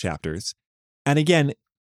 5 full chapters. And again,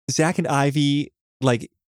 Zach and Ivy,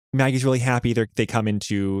 Maggie's really happy they come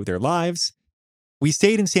into their lives. We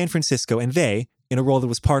stayed in San Francisco, and they, in a role that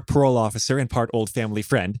was part parole officer and part old family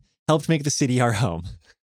friend, helped make the city our home.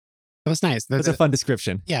 That was nice. That's a fun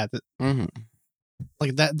description. Yeah. That's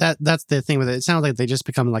the thing with it. It sounds like they just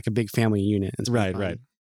become like a big family unit. It's right. fun. Right.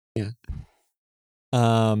 Yeah.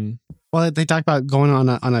 Well, they talked about going on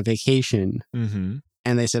a vacation, and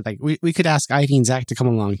they said we could ask Ivy and Zach to come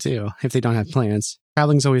along too if they don't have plans.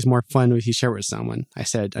 Traveling's always more fun if you share with someone. I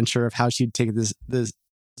said, unsure of how she'd take this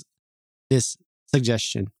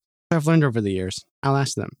suggestion. So I've learned over the years. I'll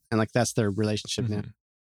ask them, and that's their relationship now.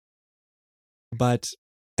 But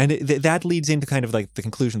that leads into kind of the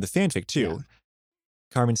conclusion of the fanfic too. Yeah.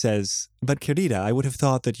 Carmen says, "But Querida, I would have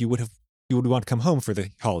thought that you would want to come home for the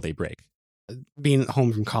holiday break." Being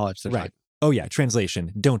home from college, right? Like, oh yeah.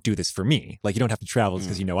 Translation: don't do this for me. You don't have to travel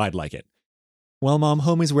because I'd like it. Well, Mom,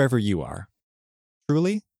 home is wherever you are.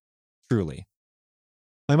 Truly, truly.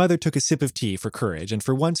 My mother took a sip of tea for courage, and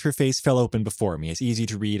for once her face fell open before me, as easy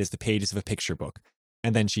to read as the pages of a picture book.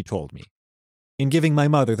 And then she told me. In giving my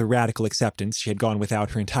mother the radical acceptance she had gone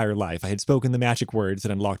without her entire life, I had spoken the magic words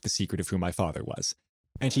that unlocked the secret of who my father was.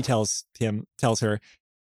 And she tells her,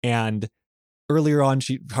 and earlier on,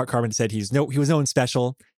 Carmen said he was no one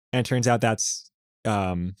special, and it turns out that's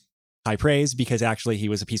high praise because actually he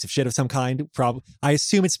was a piece of shit of some kind. I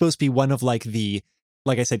assume it's supposed to be one of the,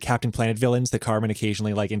 like I said, Captain Planet villains that Carmen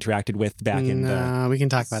occasionally interacted with back in the... we can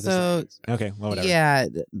talk about this. Okay, well, whatever. Yeah,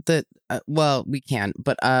 we can.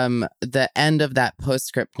 But the end of that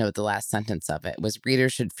postscript note, the last sentence of it was,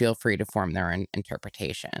 readers should feel free to form their own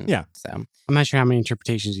interpretation. Yeah. So I'm not sure how many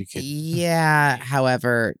interpretations you could. Yeah,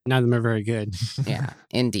 however... None of them are very good. Yeah,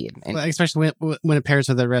 indeed. Especially when it pairs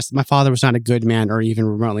with the rest. My father was not a good man or even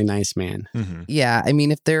remotely nice man. Mm-hmm. Yeah, I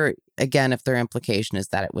mean, if their implication is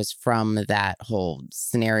that it was from that whole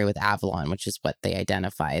scenario with Avalon, which is what they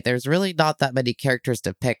identify, there's really not that many characters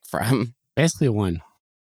to pick from. Basically one.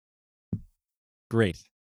 Great.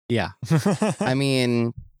 Yeah. I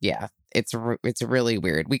mean, yeah, it's really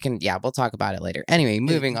weird. We'll talk about it later. Anyway,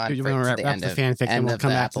 moving on to the end of fanfic, and we'll come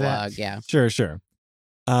back epilogue. To that. Yeah. Sure.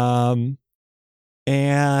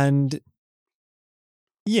 And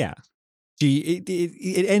yeah.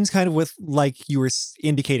 It ends kind of with, like you were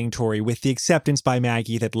indicating, Tori, with the acceptance by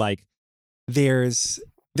Maggie that there is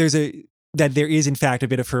in fact a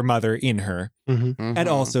bit of her mother in her, and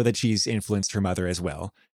also that she's influenced her mother as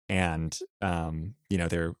well, and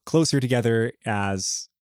they're closer together as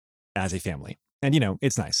a family, and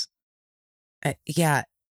it's nice. Yeah,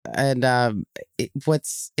 and it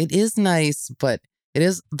is nice, but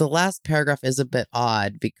the last paragraph is a bit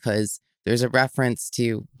odd because there's a reference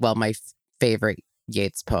to my favorite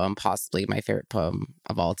Yeats poem, possibly my favorite poem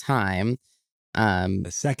of all time. The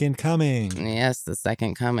Second Coming. Yes, The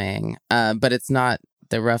Second Coming. But it's not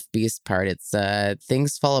the rough beast part. It's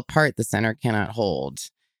things fall apart the center cannot hold.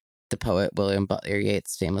 The poet William Butler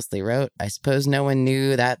Yeats famously wrote, I suppose no one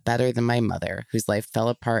knew that better than my mother, whose life fell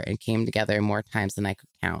apart and came together more times than I could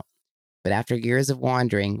count. But after years of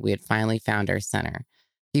wandering, we had finally found our center.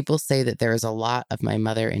 People say that there is a lot of my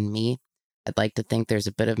mother in me. I'd like to think there's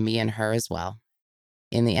a bit of me in her as well.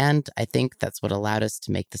 In the end, I think that's what allowed us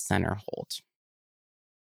to make the center hold.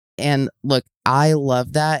 And look, I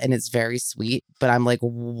love that, and it's very sweet, but I'm like,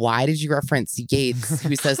 why did you reference Yeats,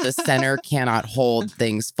 who says the center cannot hold,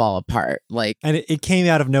 things fall apart? And it came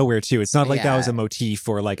out of nowhere, too. It's not like that was a motif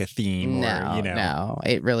or a theme. No,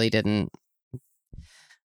 it really didn't.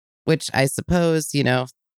 Which I suppose,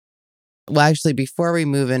 well, actually, before we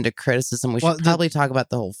move into criticism, we should probably talk about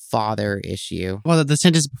the whole father issue. Well, the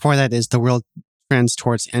sentence before that is the world trends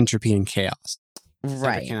towards entropy and chaos.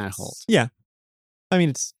 Right. Cannot hold. Yeah. I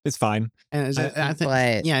mean, it's fine. And I think,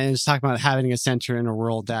 and it's talking about having a center in a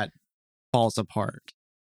world that falls apart.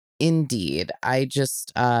 Indeed. I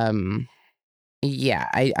just, I'm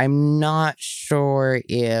not sure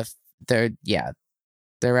if the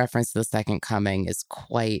reference to the second coming is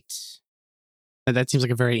quite... That seems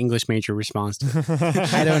like a very English major response.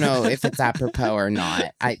 I don't know if it's apropos or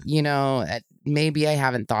not. Maybe I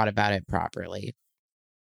haven't thought about it properly.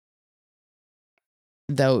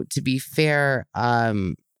 Though, to be fair,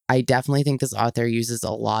 I definitely think this author uses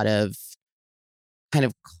a lot of kind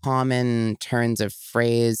of common turns of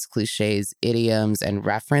phrase, cliches, idioms, and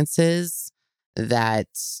references that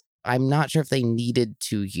I'm not sure if they needed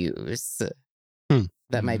to use.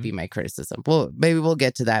 That might be my criticism. Well, maybe we'll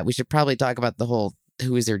get to that. We should probably talk about the whole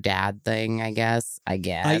who is her dad thing, I guess. I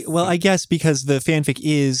guess because the fanfic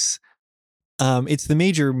is, it's the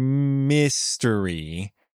major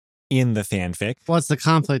mystery in the fanfic. Well, it's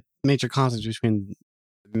the major conflict between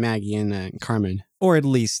Maggie and Carmen. Or at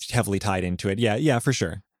least heavily tied into it. Yeah, for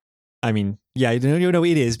sure. I mean, yeah, no,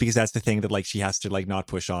 it is, because that's the thing that, like, she has to, like, not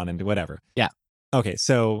push on and whatever. Yeah. Okay,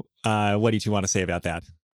 so what do you two want to say about that?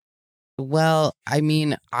 Well, I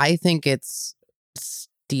mean, I think it's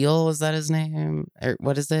Steele. Is that his name? Or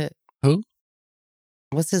what is it? Who?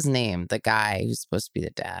 What's his name? The guy who's supposed to be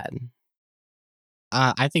the dad.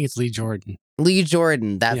 I think it's Lee Jordan. Lee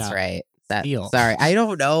Jordan. That's right. Steele. Sorry, I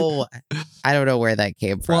don't know. I don't know where that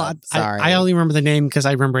came from. Well, sorry. I only remember the name because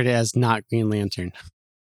I remember it as not Green Lantern.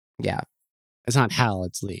 Yeah. It's not Hal,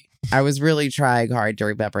 it's Lee. I was really trying hard to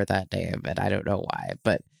remember that name, and I don't know why.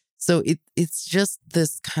 But so it's just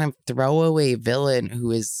this kind of throwaway villain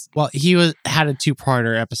who is... Well, he had a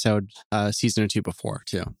 2-parter episode, season or 2 before,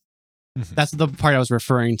 too. That's the part I was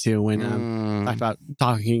referring to when talked about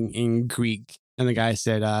talking in Greek. And the guy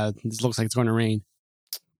said, this looks like it's going to rain.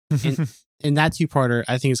 In that 2-parter,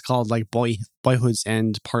 I think it's called like Boyhood's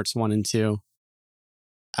End Parts 1 and 2.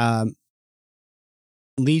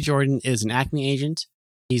 Lee Jordan is an Acme agent.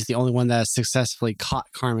 He's the only one that has successfully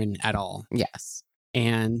caught Carmen at all. Yes.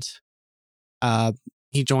 And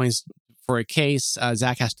he joins for a case.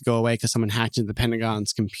 Zach has to go away because someone hacked into the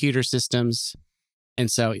Pentagon's computer systems. And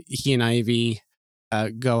so he and Ivy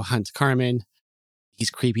go hunt Carmen. He's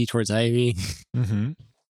creepy towards Ivy,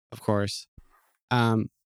 of course. A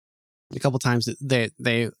couple times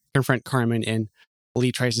they confront Carmen, and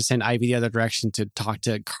Lee tries to send Ivy the other direction to talk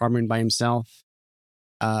to Carmen by himself.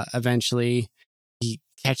 Eventually, he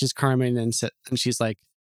catches Carmen, and she's like,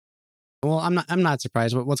 "Well, I'm not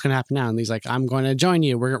surprised. What's going to happen now?" And Lee's like, "I'm going to join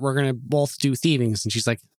you. We're going to both do thievings." And she's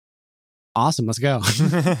like, "Awesome, let's go."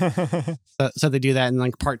 So they do that, and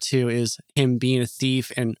like part 2 is him being a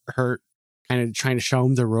thief and her kind of trying to show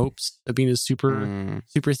him the ropes of being a super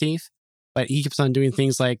thief. But he keeps on doing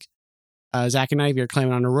things like Zach and Ivy are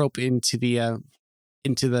climbing on a rope into the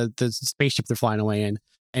spaceship they're flying away in,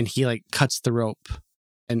 and he like cuts the rope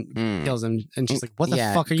and kills him. And she's like, "What the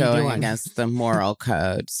fuck are you going doing?" Against the moral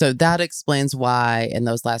code. So that explains why in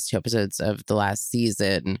those last 2 episodes of the last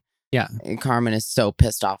season, Carmen is so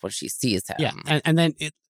pissed off when she sees him. Yeah, and then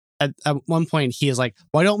at one point he is like,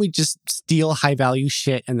 "Why don't we just steal high value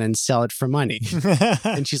shit and then sell it for money?"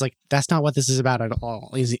 And she's like, "That's not what this is about at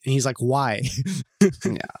all." He's like, "Why?"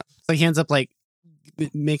 So he ends up like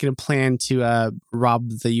making a plan to rob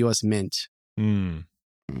the U.S. Mint.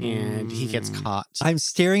 And he gets caught. I'm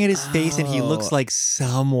staring at his face, and he looks like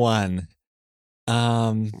someone.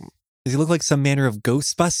 Does he look like some manner of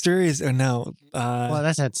Ghostbuster? Or no? Well,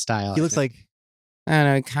 that's that style. He looks like I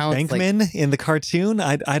don't know. Bankman in the cartoon.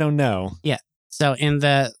 I don't know. Yeah. So in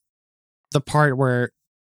the part where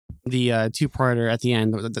the 2-parter at the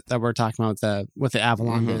end that we're talking about with the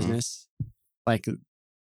Avalon business, like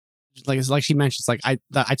she mentions, like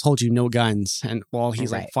I told you no guns, and while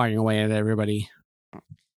he's like firing away at everybody.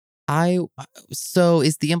 So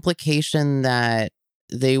is the implication that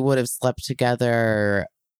they would have slept together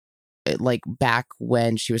like back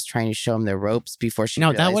when she was trying to show him the ropes before she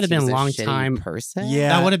that would have been a long time person? Yeah,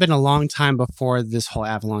 that would have been a long time before this whole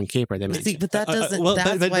Avalon caper they mentioned. But that doesn't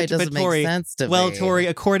why it doesn't make sense to me. Well, Tori,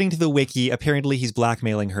 according to the wiki, apparently he's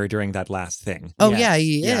blackmailing her during that last thing. Oh yeah,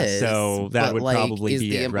 he is. So that would probably be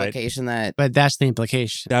the it, right? implication that. But that's the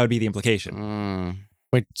implication. That would be the implication.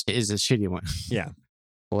 Which is a shitty one. Yeah.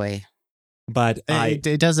 Boy. But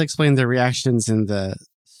it does explain the reactions in the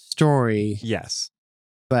story. Yes.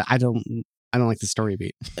 But I don't like the story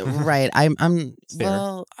beat. Right. I don't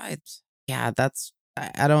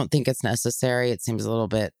think it's necessary. It seems a little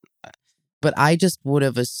bit, but I just would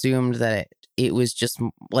have assumed that it was just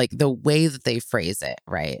like the way that they phrase it,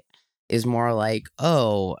 right? is more like,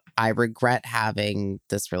 oh, I regret having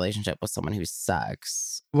this relationship with someone who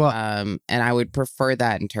sucks. Well, and I would prefer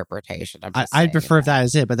that interpretation. I'd prefer if that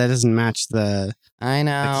is it, but that doesn't match the. I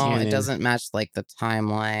know canon. it doesn't match like the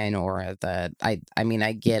timeline or the. I mean,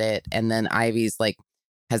 I get it, and then Ivy's like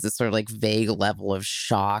has this sort of like vague level of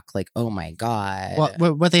shock, like, oh my god.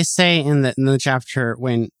 Well, what they say in the chapter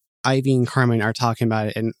when Ivy and Carmen are talking about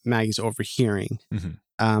it and Maggie's overhearing.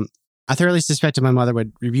 I thoroughly suspected my mother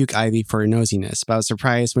would rebuke Ivy for her nosiness, but I was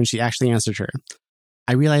surprised when she actually answered her.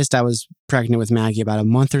 I realized I was pregnant with Maggie about a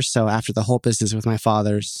month or so after the whole business with my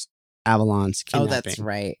father's Avalon's kidnapping. Oh, that's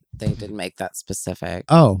right. They did make that specific.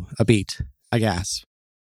 Oh, a beat. A gasp.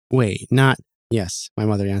 Wait, not... Yes, my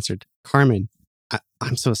mother answered. Carmen,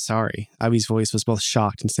 I'm so sorry. Ivy's voice was both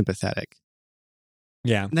shocked and sympathetic.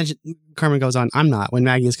 Yeah. And then Carmen goes on, I'm not. When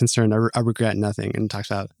Maggie is concerned, I regret nothing, and talks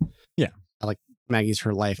about... Yeah. Like, Maggie's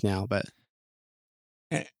her life now, but...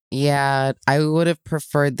 Yeah, I would have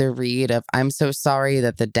preferred the read of I'm so sorry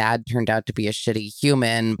that the dad turned out to be a shitty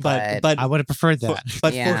human, but I would have preferred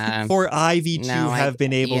that. For Ivy to have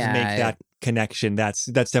been able to make yeah. that connection, that's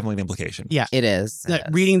definitely the implication. Yeah, it is.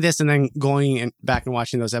 Reading this and then going back and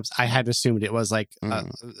watching those episodes, I had assumed it was like a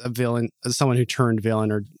villain, someone who turned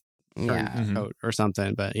villain or turned out or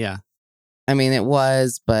something. But yeah, I mean, it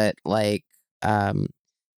was, but like,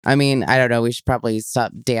 I mean, I don't know. We should probably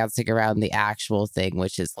stop dancing around the actual thing,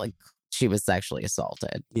 which is like she was sexually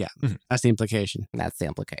assaulted. Yeah, that's the implication. That's the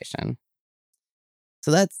implication. So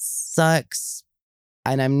that sucks.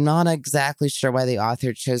 And I'm not exactly sure why the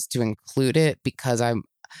author chose to include it because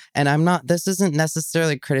this isn't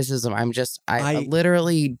necessarily criticism. I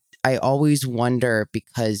literally always wonder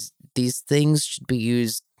because these things should be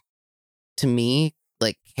used to me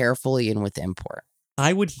like carefully and with import.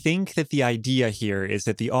 I would think that the idea here is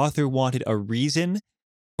that the author wanted a reason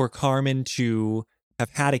for Carmen to have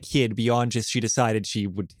had a kid beyond just she decided she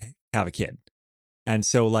would have a kid. And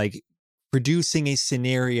so like producing a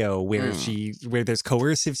scenario where where there's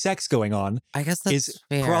coercive sex going on, I guess that's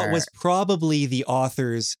fair. Was probably the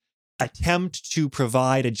author's attempt to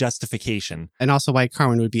provide a justification. And also why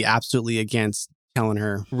Carmen would be absolutely against telling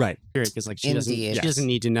her. Right. Because like she doesn't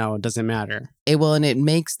need to know. It doesn't matter. And it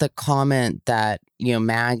makes the comment that,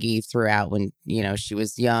 Maggie threw out when, she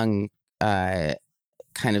was young, kind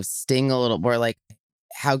of sting a little more like,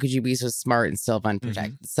 how could you be so smart and still have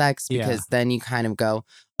unprotected sex? Because then you kind of go,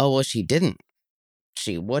 oh, well, she didn't.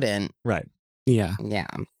 She wouldn't. Right. Yeah. Yeah.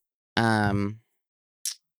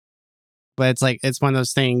 But it's like, it's one of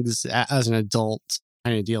those things as an adult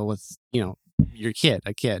trying to deal with, your kid,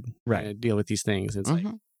 a kid, right? To deal with these things. It's like,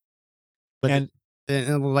 but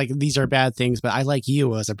and like these are bad things, but I like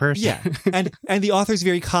you as a person. Yeah, and the author's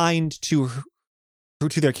very kind to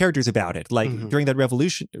their characters about it. Like during that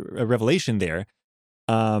revelation there,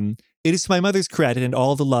 it is to my mother's credit and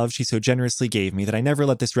all the love she so generously gave me that I never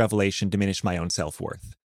let this revelation diminish my own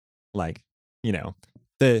self-worth. Like,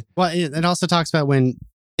 it also talks about when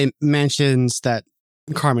it mentions that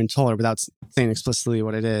Carmen told her without saying explicitly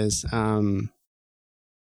what it is. Talking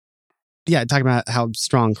about how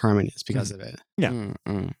strong Carmen is because of it. Yeah.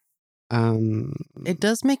 It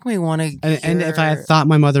does make me want to. And if I had thought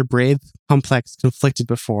my mother brave, complex, conflicted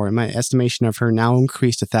before, my estimation of her now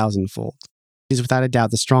increased 1,000-fold. She's without a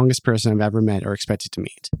doubt the strongest person I've ever met or expected to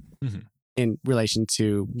meet in relation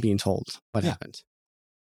to being told what happened.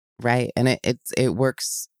 Right, and it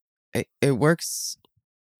works. It works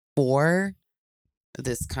for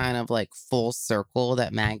this kind of like full circle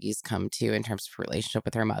that Maggie's come to in terms of relationship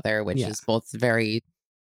with her mother, which is both very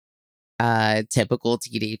typical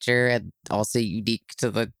teenager and also unique to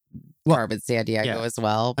the Carmen Sandiego as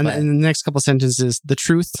well. And in the next couple sentences, the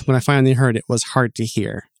truth, when I finally heard it, was hard to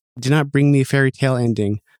hear. It did not bring me a fairy tale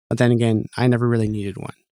ending, but then again, I never really needed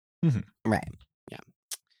one. Right. Yeah.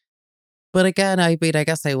 But again, I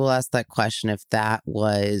guess I will ask that question if that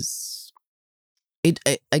was...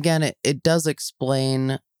 It does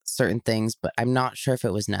explain certain things, but I'm not sure if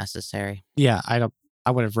it was necessary. Yeah, I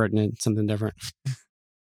would have written it something different.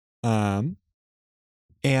 And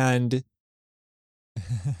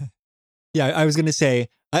I was going to say,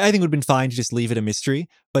 I think it would have been fine to just leave it a mystery.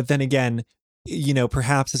 But then again,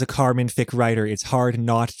 perhaps as a Carmen fic writer, it's hard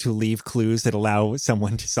not to leave clues that allow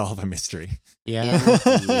someone to solve a mystery. Yeah.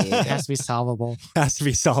 It has to be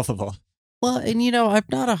solvable. Well, and I'm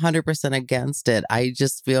not 100% against it. I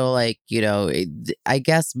just feel like, I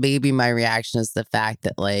guess maybe my reaction is the fact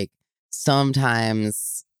that like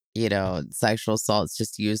sometimes, sexual assault is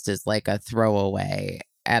just used as like a throwaway.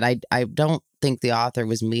 And I don't think the author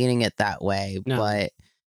was meaning it that way. No. But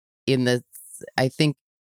I think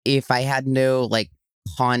if I had no like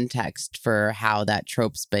context for how that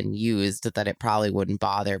trope's been used, that it probably wouldn't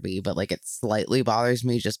bother me, but like it slightly bothers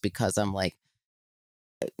me just because I'm like,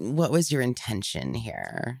 what was your intention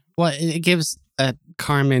here? Well, it gives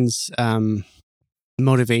Carmen's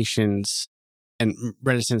motivations and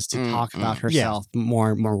reticence to talk about herself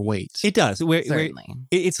more weight. It does. Certainly.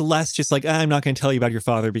 It's less just like, I'm not going to tell you about your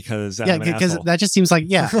father because I'm an because asshole. that just seems like,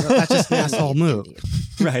 that's just an asshole move.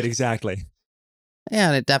 Right, exactly. Yeah,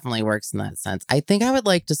 and it definitely works in that sense. I think I would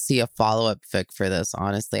like to see a follow-up fic for this,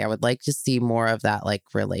 honestly. I would like to see more of that like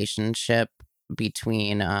relationship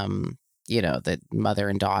between the mother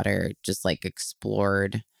and daughter just like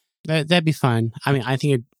explored. That'd be fun. I mean, I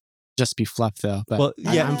think it'd just be fluff though, but well,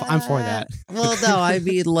 yeah, I'm for that. Well, no, I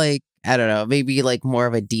mean like, I don't know, maybe like more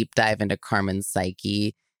of a deep dive into Carmen's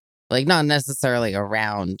psyche. Like not necessarily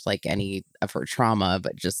around like any of her trauma,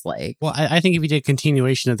 but just like... Well, I think if you did a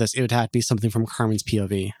continuation of this, it would have to be something from Carmen's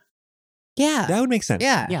POV. Yeah. That would make sense.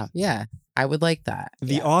 Yeah. I would like that.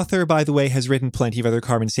 The author, by the way, has written plenty of other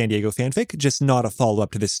Carmen Sandiego fanfic, just not a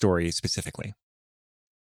follow-up to this story specifically.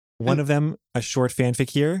 One of them, a short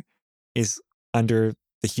fanfic here, is under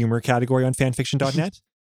the humor category on fanfiction.net,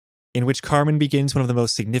 in which Carmen begins one of the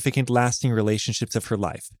most significant lasting relationships of her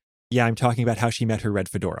life. Yeah, I'm talking about how she met her red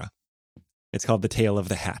fedora. It's called The Tale of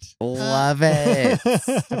the Hat. Love it.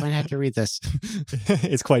 I might have to read this.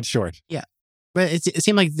 It's quite short. Yeah. But it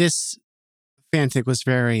seemed like this fanfic was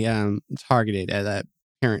very targeted at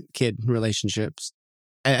parent-kid relationships.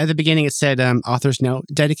 At the beginning, it said, author's note,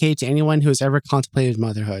 dedicated to anyone who has ever contemplated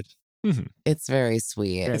motherhood. Mm-hmm. It's very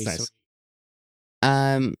sweet. It's nice.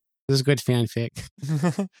 It was a good fanfic.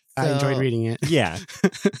 I enjoyed reading it. Yeah.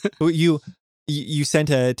 You sent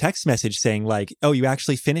a text message saying like, oh, you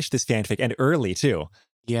actually finished this fanfic and early too.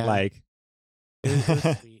 Yeah. Like, it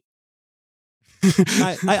was sweet.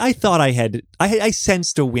 I thought I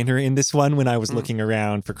sensed a winner in this one when I was looking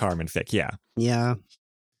around for Carmen fic. Yeah. Yeah.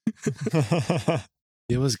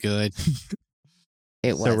 It was good.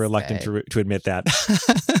 It was so reluctant to admit that.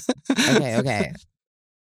 Okay.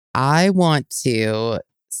 I want to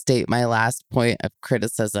state my last point of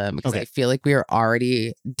criticism because I feel like we are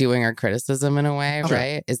already doing our criticism in a way,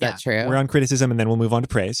 right? Is that true? We're on criticism and then we'll move on to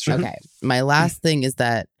praise. Sure. Okay. My last thing is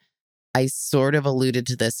that I sort of alluded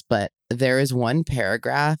to this, but there is one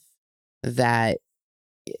paragraph that,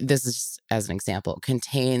 this is as an example,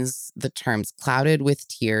 contains the terms clouded with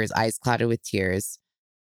tears, eyes clouded with tears.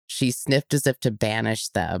 She sniffed as if to banish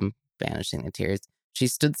them, banishing the tears. She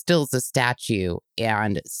stood still as a statue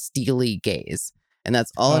and steely gaze. And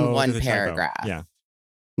that's all in one paragraph. Yeah.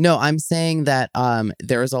 No, I'm saying that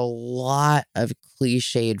there's a lot of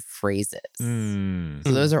cliched phrases. So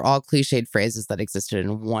those are all cliched phrases that existed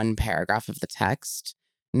in one paragraph of the text.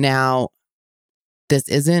 Now, this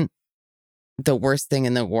isn't the worst thing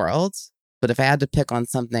in the world, but if I had to pick on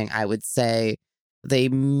something, I would say they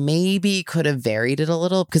maybe could have varied it a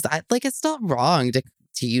little, because it's not wrong to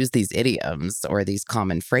use these idioms or these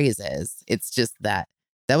common phrases. It's just that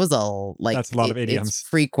was that's a lot of idioms. It's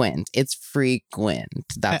frequent.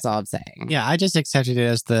 That's all I'm saying. Yeah, I just accepted it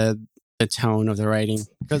as the tone of the writing.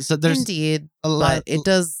 So there's Indeed, but it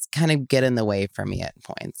does kind of get in the way for me at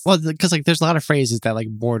points. Well, because there's a lot of phrases that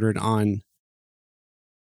bordered on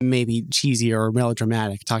maybe cheesy or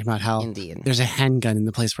melodramatic, talking about how there's a handgun in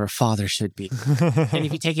the place where a father should be. And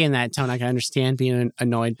if you take it in that tone, I can understand being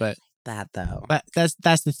annoyed, but that's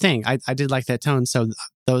the thing. I did like that tone, so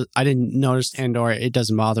those I didn't notice, or it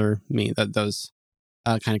doesn't bother me that those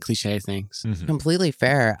kind of cliche things. Mm-hmm. Completely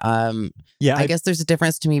fair. I guess there's a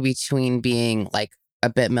difference to me between being like a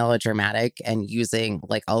bit melodramatic and using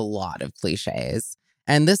like a lot of cliches.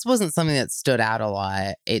 And this wasn't something that stood out a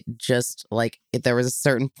lot. It just there was a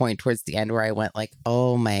certain point towards the end where I went like,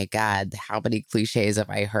 oh my God, how many cliches have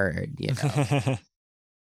I heard? You know.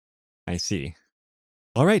 I see.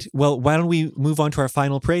 All right. Well, why don't we move on to our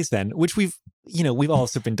final praise then, which we've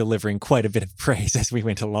also been delivering quite a bit of praise as we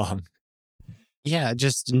went along. Yeah, I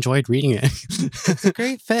just enjoyed reading it. It's a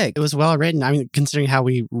great fic. It was well written. I mean, considering how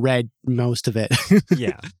we read most of it.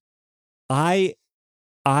 Yeah. I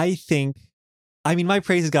think, my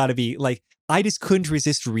praise has got to be I just couldn't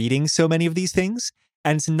resist reading so many of these things.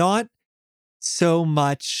 And it's not so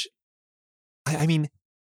much,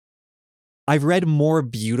 I've read more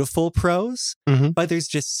beautiful prose, but there's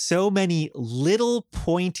just so many little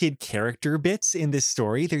pointed character bits in this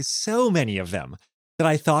story. There's so many of them that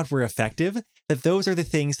I thought were effective, that those are the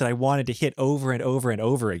things that I wanted to hit over and over and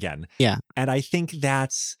over again. Yeah. And I think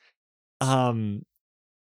that's,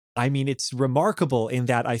 it's remarkable in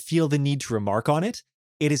that I feel the need to remark on it.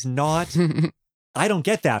 It is not I don't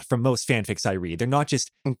get that from most fanfics I read. They're not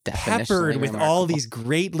just peppered with all these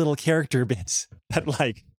great little character bits that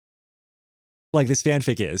like this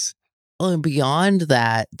fanfic is. Well, and beyond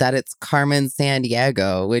that it's Carmen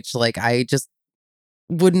Sandiego, which like I just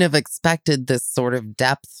wouldn't have expected this sort of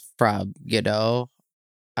depth from, you know?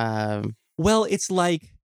 Well, it's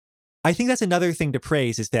like, I think that's another thing to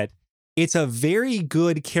praise is that it's a very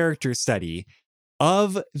good character study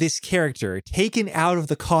of this character taken out of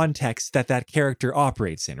the context that character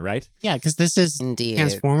operates in, right? Yeah, because this is Indeed.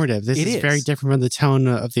 transformative. This is very different from the tone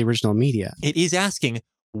of the original media. It is asking,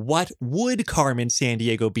 what would Carmen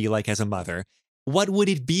Sandiego be like as a mother? What would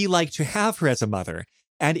it be like to have her as a mother?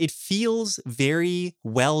 And it feels very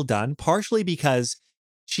well done, partially because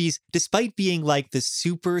she's, despite being like the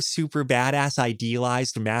super, super badass,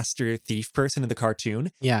 idealized master thief person in the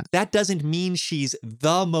cartoon, that doesn't mean she's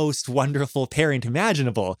the most wonderful parent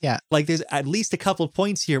imaginable. Yeah. Like there's at least a couple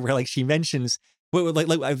points here where like she mentions, like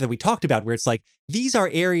that we talked about, where it's like, these are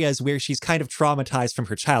areas where she's kind of traumatized from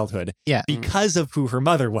her childhood because of who her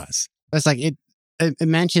mother was. It's like, it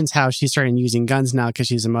mentions how she's starting using guns now because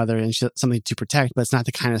she's a mother and she's something to protect, but it's not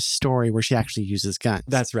the kind of story where she actually uses guns.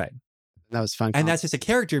 That's right. That was fun. And that's just a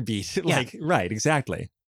character beat. Like, right,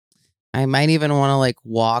 exactly. I might even want to like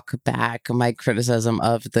walk back my criticism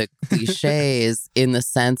of the cliches in the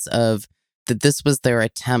sense of that this was their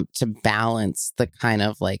attempt to balance the kind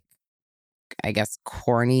of like, I guess,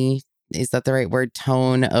 corny, is that the right word,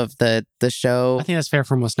 tone of the show. I think that's fair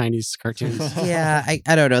for most 90s cartoons. Yeah,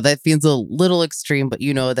 I don't know. That feels a little extreme, but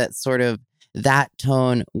you know, that sort of that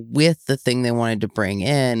tone with the thing they wanted to bring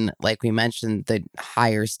in, like we mentioned, the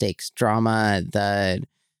higher stakes drama,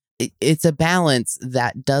 it's a balance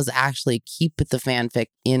that does actually keep the fanfic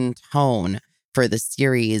in tone for the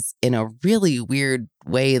series in a really weird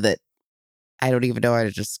way that I don't even know how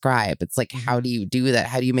to describe. It's like, how do you do that?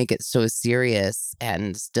 How do you make it so serious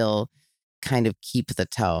and still kind of keep the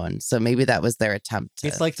tone? So maybe that was their attempt.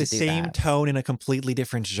 It's like the same tone in a completely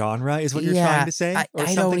different genre is what you're trying to say? I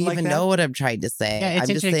don't even know what I'm trying to say. Yeah, I'm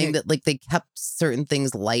just saying that like they kept certain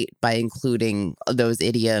things light by including those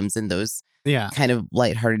idioms and those kind of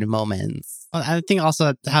lighthearted moments. Well, I think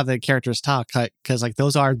also how the characters talk, because like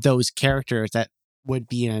those are those characters that would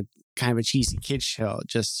be in a kind of a cheesy kid show,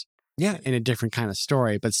 just in a different kind of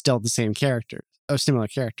story, but still the same characters or similar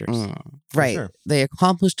characters. Right. Sure. They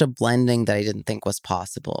accomplished a blending that I didn't think was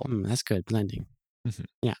possible. That's good. Blending. Mm-hmm.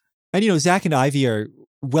 Yeah. And, you know, Zach and Ivy are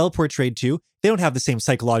well portrayed too. They don't have the same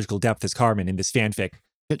psychological depth as Carmen in this fanfic.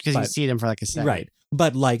 Because you see them for like a second. Right.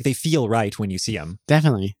 But like they feel right when you see them.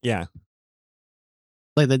 Definitely. Yeah.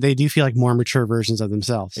 Like they do feel like more mature versions of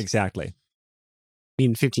themselves. Exactly.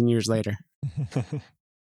 Even 15 years later.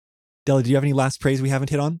 Della, do you have any last praise we haven't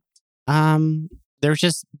hit on? There's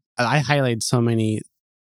just, I highlighted so many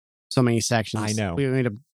sections. I know. We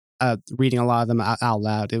ended up reading a lot of them out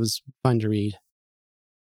loud. It was fun to read.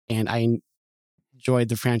 And I enjoyed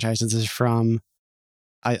the franchise this is from.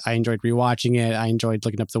 I enjoyed rewatching it. I enjoyed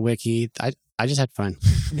looking up the wiki. I just had fun.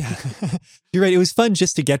 Yeah. You're right. It was fun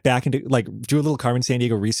just to get back into like do a little Carmen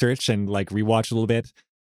Sandiego research and like rewatch a little bit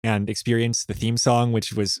and experience the theme song,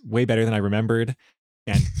 which was way better than I remembered.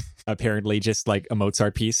 And apparently just like a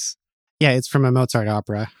Mozart piece. Yeah, it's from a Mozart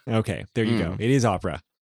opera. Okay, there you go. It is opera.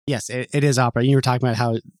 Yes, it is opera. You were talking about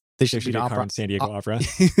how they should be Carmen Sandiego opera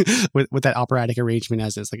with that operatic arrangement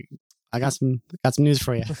as it's like, I got some news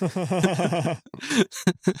for you.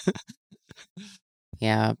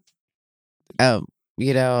 Yeah. Oh,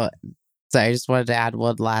 you know, so I just wanted to add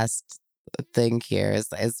one last thing here.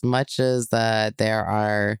 As much as there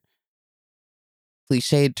are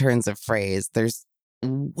cliched turns of phrase, there's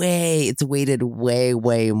it's weighted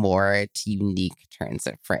way more to unique turns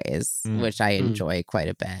of phrase, which I enjoy quite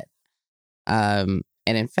a bit. And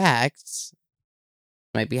in fact,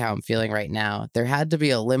 might be how I'm feeling right now. There had to be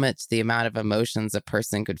a limit to the amount of emotions a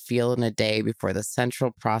person could feel in a day before the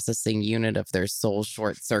central processing unit of their soul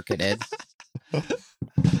short-circuited.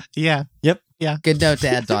 Yeah. Yep. Yeah. Good note to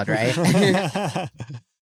end on, right?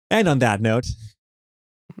 And on that note,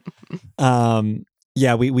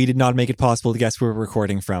 yeah, we did not make it possible to guess where we're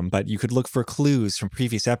recording from, but you could look for clues from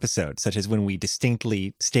previous episodes, such as when we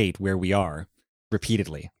distinctly state where we are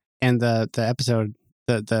repeatedly. And the episode,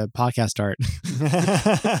 the podcast art.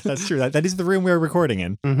 That's true. That is the room we're recording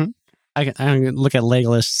in. Mm-hmm. I can look at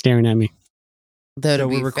Legolas staring at me. So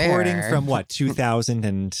we're recording from what,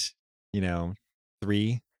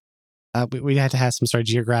 2003? We had to have some sort of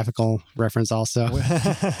geographical reference also.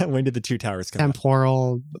 When did the two towers come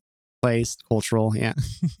Temporal, place, cultural, yeah.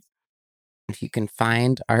 If you can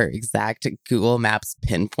find our exact Google Maps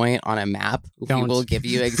pinpoint on a map, we will give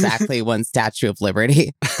you exactly one Statue of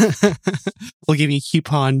Liberty. We'll give you a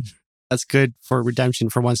coupon that's good for redemption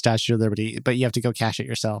for one Statue of Liberty, but you have to go cash it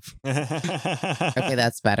yourself. Okay,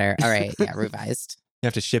 that's better. All right, yeah, revised. You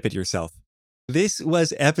have to ship it yourself. This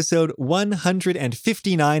was episode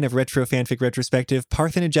 159 of Retro Fanfic Retrospective,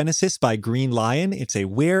 Parthenogenesis by Green Lion. It's a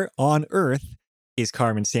Where on Earth is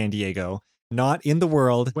Carmen Sandiego? Not in the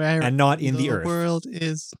world, Where and not in the earth. The world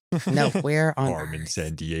is... No, where on Carmen Earth?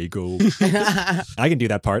 Sandiego. I can do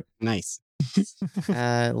that part. Nice.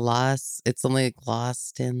 Lost. It's only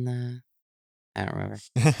lost in the... I don't remember.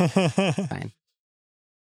 Fine.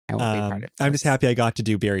 I won't be part of it. I'm just happy I got to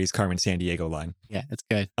do Barry's Carmen Sandiego line. Yeah, it's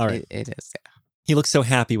good. All right. It is, yeah. He looks so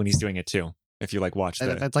happy when he's doing it too. If you like watch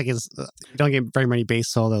that. That's like his... you don't get very many bass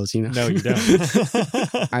solos, you know? No, you don't.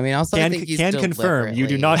 I mean, also, I think he's can confirm you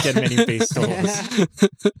do not get many bass solos.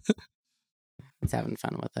 He's having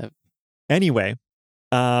fun with it. Anyway,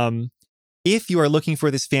 if you are looking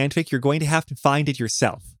for this fanfic, you're going to have to find it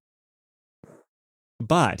yourself.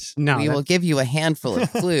 But we will give you a handful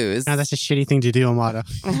of clues. No, that's a shitty thing to do, Amato.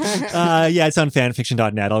 Yeah, it's on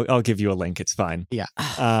fanfiction.net. I'll give you a link. It's fine. Yeah.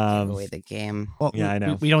 Give away the game. Well, yeah, I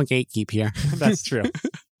know. We don't gatekeep here. That's true.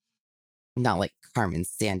 Not like Carmen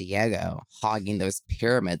Sandiego hogging those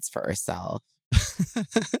pyramids for herself.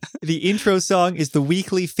 The intro song is The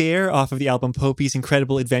Weekly Fair off of the album Poppy's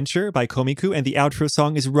Incredible Adventure by Komiku, and the outro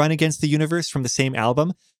song is Run Against the Universe from the same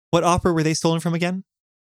album. What opera were they stolen from again?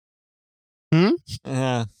 Did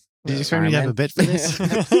you expect me to have a bit for this?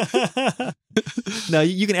 No,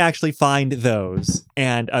 you can actually find those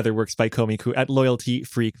and other works by Komiku at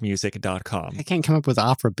loyaltyfreakmusic.com. I can't come up with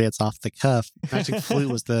opera bits off the cuff. Magic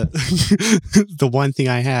Flute was the the one thing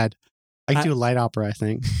I had. I can do a light opera, I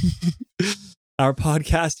think. Our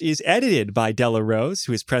podcast is edited by Della Rose,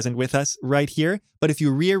 who is present with us right here. But if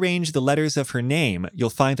you rearrange the letters of her name, you'll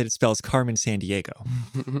find that it spells Carmen Sandiego.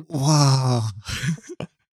 Wow.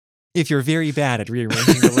 If you're very bad at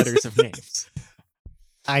rearranging the letters of names.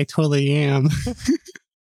 I totally am.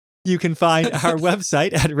 You can find our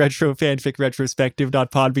website at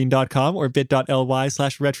retrofanficretrospective.podbean.com or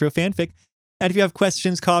bit.ly/retrofanfic. And if you have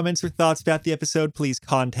questions, comments, or thoughts about the episode, please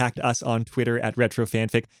contact us on Twitter at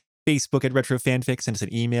retrofanfic, Facebook at retrofanfic, send us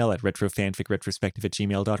an email at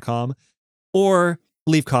retrofanficretrospective@gmail.com, or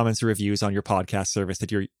leave comments or reviews on your podcast service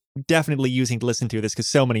that you're definitely using to listen to this, because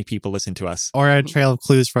so many people listen to us. Or a trail of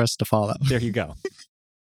clues for us to follow. There you go.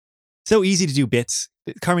 So easy to do bits.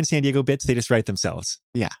 Carmen Sandiego bits, they just write themselves.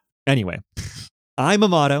 Yeah. Anyway, I'm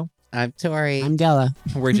Amato. I'm Tori. I'm Della.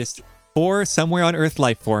 We're just 4 somewhere on Earth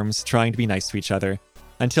life forms trying to be nice to each other.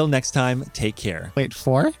 Until next time, take care. Wait,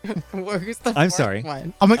 4? Where's the I'm fourth sorry.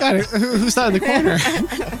 one? Oh my god, who's that in the corner?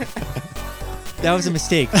 That was a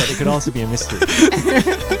mistake, but it could also be a mystery.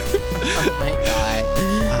 Oh my god.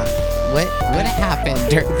 What happened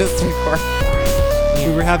during this recording?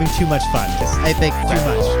 We were having too much fun. I think too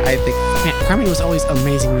much. I think Man, Carmen was always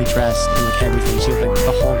amazingly dressed in like everything. She had like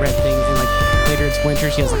the whole red thing, and like later it's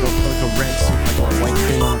winter, she has like a red suit, like a white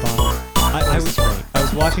thing on the bottom. I was great. I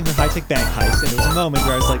was watching the high-tech bank heist, and there was a moment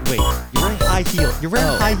where I was like, wait, you're wearing high heels. You're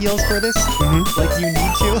wearing high heels for this? Mm-hmm. Like, you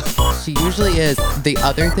need to? she usually is. The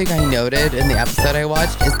other thing I noted in the episode I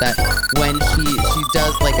watched is that when she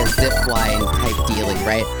does like a zip line type dealing,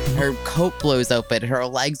 right? Her coat blows open, her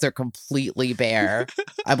legs are completely bare.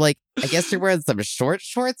 I'm like, I guess you're wearing some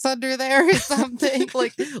shorts under there or something.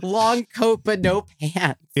 Like long coat but no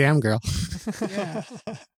pants. Damn, girl. Yeah.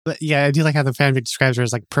 But yeah, I do like how the fanfic describes her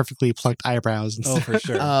as like perfectly plucked eyebrows and Oh, stuff. for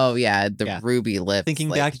sure. Oh yeah, the ruby lips. Thinking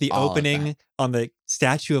like, back to the all of opening that. on the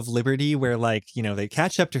Statue of Liberty, where, like, you know, they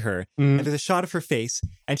catch up to her, and there's a shot of her face,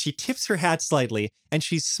 and she tips her hat slightly, and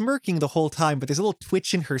she's smirking the whole time, but there's a little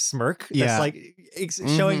twitch in her smirk that's like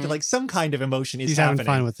showing that like some kind of emotion is She's happening.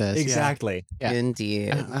 having fun with this. Exactly. Yeah.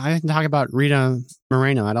 Indeed. I didn't talk about Rita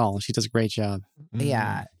Moreno at all. She does a great job.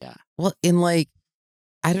 Yeah. Yeah. Well, in like,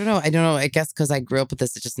 I don't know. I guess because I grew up with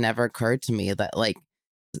this, it just never occurred to me that like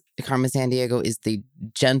Carmen Sandiego is the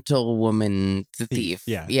gentlewoman thief.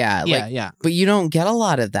 Yeah. Yeah. Yeah, Like, yeah. but you don't get a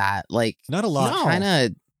lot of that. Like, Not a lot. kind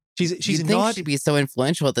of. She's You'd think not. she'd be so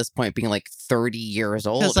influential at this point, being like 30 years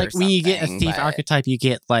old. Because like or when you get a something, thief but- archetype, you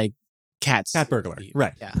get like Cat burglar,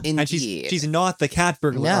 right? Yeah. Indeed. And she's not the cat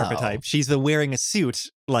burglar No. archetype. She's the wearing a suit,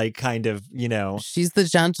 like, kind of, you know. She's the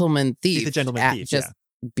gentleman thief. She's the gentleman thief. Just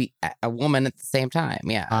be a woman at the same time.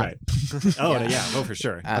 Yeah. Right. Oh Yeah. yeah. Oh, for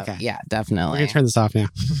sure. Yeah, We're definitely. gonna turn this off now.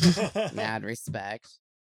 Mad respect.